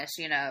honest.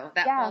 You know,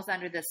 that falls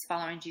under this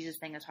following Jesus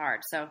thing is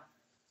hard. So.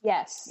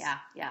 Yes. Yeah.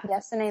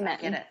 Yes and amen.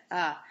 I get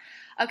it.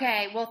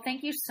 Okay. Well,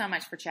 thank you so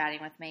much for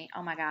chatting with me.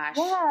 Oh my gosh.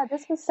 Yeah,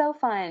 this was so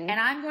fun. And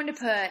I'm going to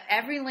put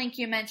every link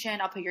you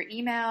mentioned. I'll put your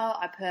email.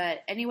 I put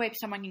any way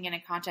someone can get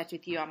in contact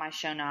with you on my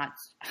show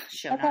notes,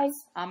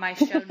 on my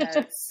show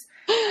notes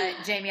at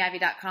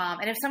jamieivy.com.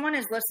 And if someone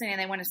is listening and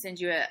they want to send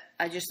you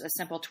just a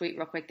simple tweet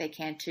real quick, they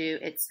can too.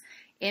 It's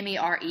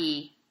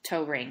MERE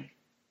Toering.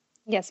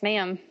 Yes,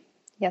 ma'am.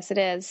 Yes, it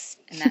is.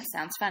 And that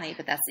sounds funny,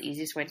 but that's the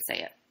easiest way to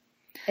say it.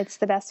 It's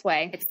the best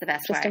way. It's the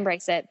best way. Just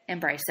embrace it.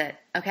 Embrace it.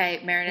 Okay,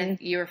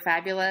 Meredith, you were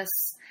fabulous.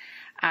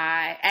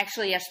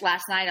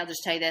 Last night, I'll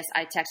just tell you this.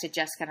 I texted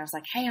Jessica and I was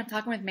like, hey, I'm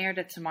talking with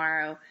Meredith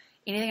tomorrow.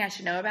 Anything I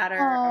should know about her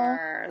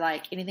or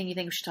like anything you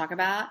think we should talk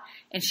about?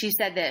 And she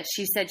said this.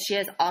 She said she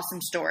has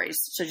awesome stories,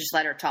 so just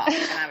let her talk.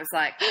 And I was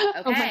like, okay.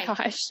 Oh my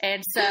gosh.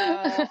 And so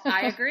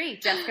I agree.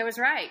 Jessica was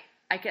right.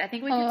 I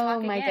think we can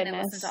talk again and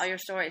listen to all your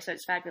stories. So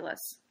it's fabulous.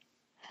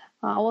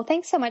 Oh, well,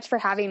 thanks so much for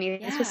having me.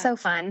 This was so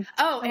fun.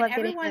 Oh, and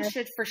everyone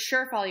should for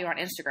sure follow you on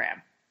Instagram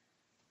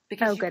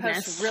because you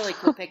post really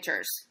cool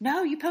pictures.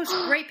 No, you post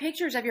great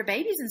pictures of your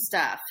babies and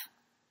stuff.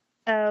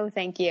 Oh,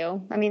 thank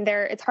you. I mean,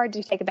 it's hard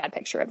to take a bad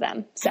picture of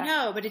them. So. I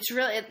know, but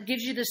it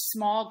gives you this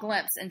small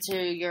glimpse into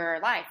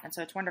your life. And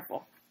so it's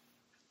wonderful.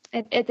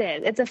 It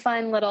is. It's a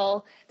fun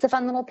little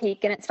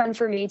peek, and it's fun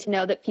for me to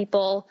know that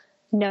people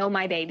know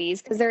my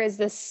babies, because there is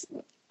this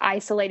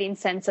isolating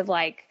sense of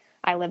like,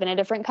 I live in a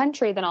different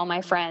country than all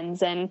my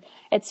friends, and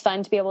it's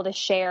fun to be able to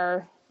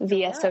share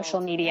via social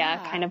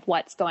media kind of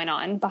what's going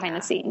on behind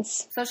the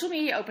scenes. Social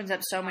media opens up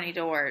so many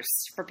doors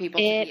for people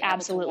to be able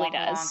to walk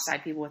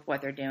alongside people with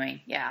what they're doing.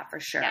 Yeah, for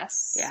sure.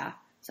 Yes. Yeah.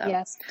 So.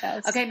 Yes, it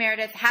does. Okay,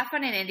 Meredith, have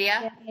fun in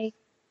India. Yay.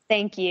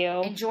 Thank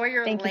you. Enjoy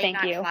your late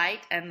night flight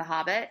and The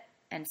Hobbit.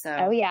 And so.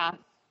 Oh, yeah.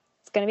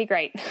 It's going to be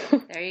great.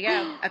 There you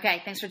go.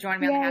 Okay, thanks for joining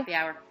me on the Happy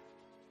Hour.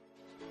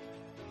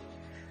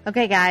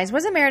 Okay, guys,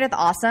 wasn't Meredith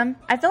awesome?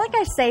 I feel like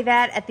I say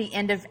that at the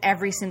end of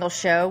every single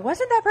show.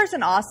 Wasn't that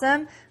person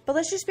awesome? But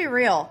let's just be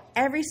real.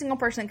 Every single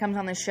person that comes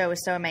on this show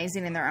is so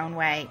amazing in their own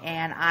way,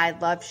 and I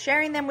love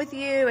sharing them with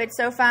you. It's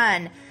so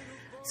fun.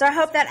 So I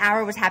hope that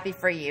hour was happy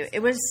for you.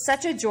 It was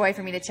such a joy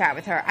for me to chat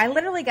with her. I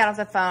literally got off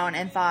the phone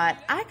and thought,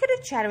 I could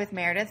have chatted with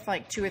Meredith for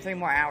like 2 or 3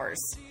 more hours.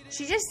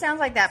 She just sounds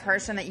like that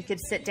person that you could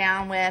sit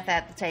down with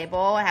at the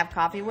table, have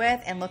coffee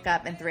with, and look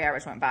up and 3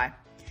 hours went by.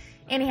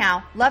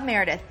 Anyhow, love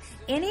Meredith.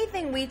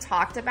 Anything we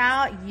talked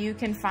about, you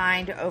can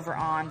find over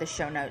on the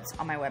show notes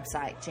on my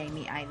website,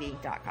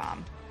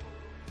 jamieivy.com.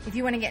 If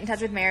you want to get in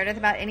touch with Meredith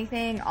about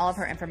anything, all of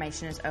her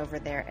information is over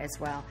there as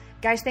well.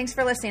 Guys, thanks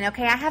for listening.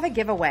 Okay, I have a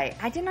giveaway.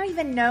 I did not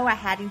even know I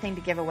had anything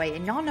to give away,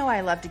 and y'all know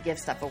I love to give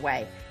stuff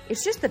away.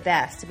 It's just the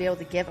best to be able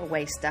to give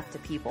away stuff to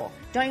people.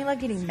 Don't you love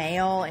getting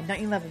mail, and don't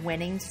you love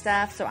winning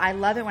stuff? So I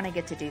love it when I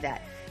get to do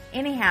that.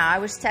 Anyhow, I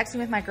was texting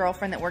with my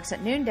girlfriend that works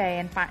at Noonday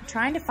and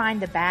trying to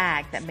find the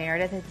bag that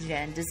Meredith and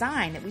Jen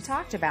designed that we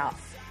talked about,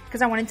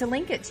 because I wanted to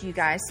link it to you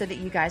guys so that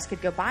you guys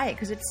could go buy it,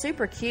 because it's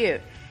super cute.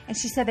 And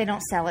she said they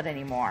don't sell it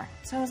anymore.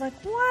 So I was like,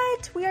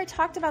 what? We already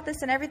talked about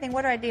this and everything.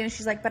 What do I do? And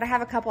she's like, but I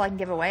have a couple I can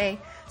give away.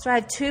 So I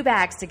have 2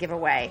 bags to give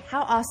away.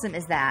 How awesome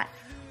is that?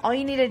 All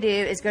you need to do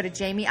is go to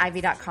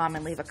jamieivy.com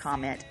and leave a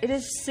comment. It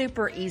is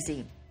super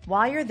easy.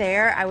 While you're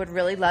there, I would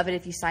really love it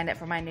if you signed up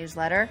for my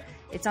newsletter.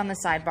 It's on the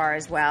sidebar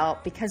as well,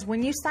 because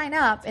when you sign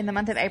up in the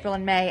month of April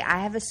and May, I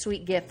have a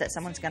sweet gift that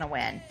someone's going to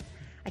win.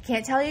 I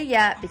can't tell you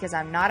yet because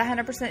I'm not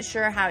 100%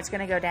 sure how it's going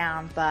to go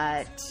down,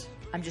 but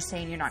I'm just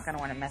saying you're not going to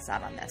want to miss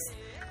out on this.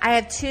 I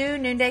have 2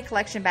 Noonday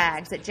collection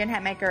bags that Jen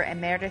Hatmaker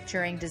and Meredith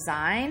Toering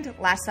designed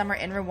last summer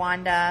in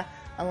Rwanda,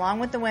 along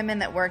with the women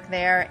that work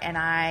there, and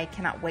I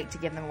cannot wait to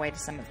give them away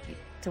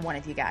to one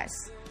of you guys.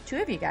 2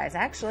 of you guys,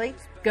 actually.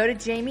 Go to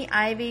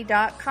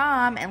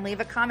jamieivy.com and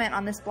leave a comment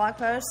on this blog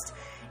post,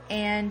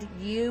 and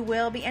you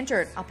will be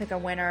entered. I'll pick a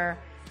winner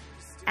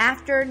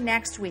after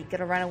next week.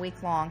 It'll run a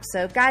week long.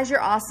 So, guys,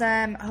 you're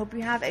awesome. I hope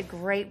you have a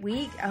great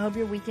week. I hope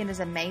your weekend is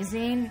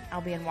amazing.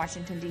 I'll be in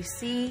Washington,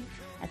 D.C.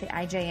 at the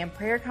IJM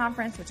Prayer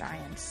Conference, which I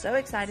am so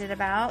excited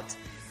about.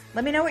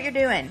 Let me know what you're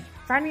doing.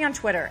 Find me on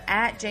Twitter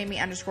at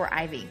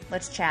Jamie_Ivy.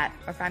 Let's chat.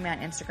 Or find me on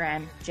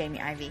Instagram, Jamie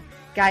Ivy.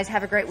 Guys,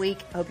 have a great week.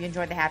 I hope you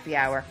enjoyed the happy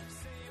hour.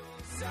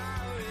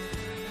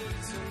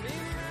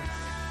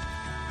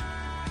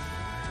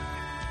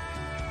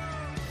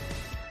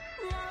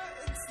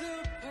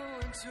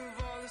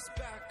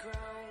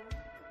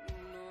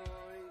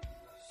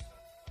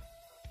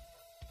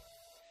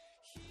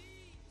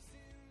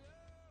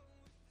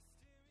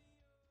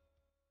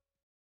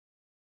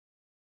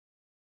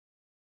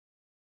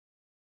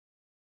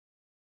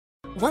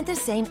 Want the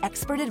same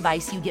expert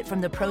advice you get from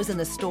the pros in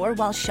the store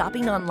while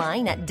shopping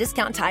online at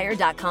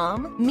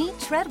DiscountTire.com? Meet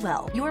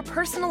Treadwell, your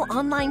personal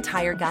online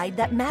tire guide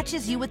that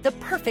matches you with the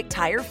perfect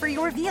tire for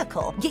your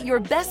vehicle. Get your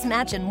best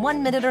match in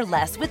 1 minute or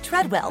less with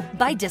Treadwell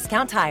by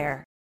Discount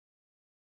Tire.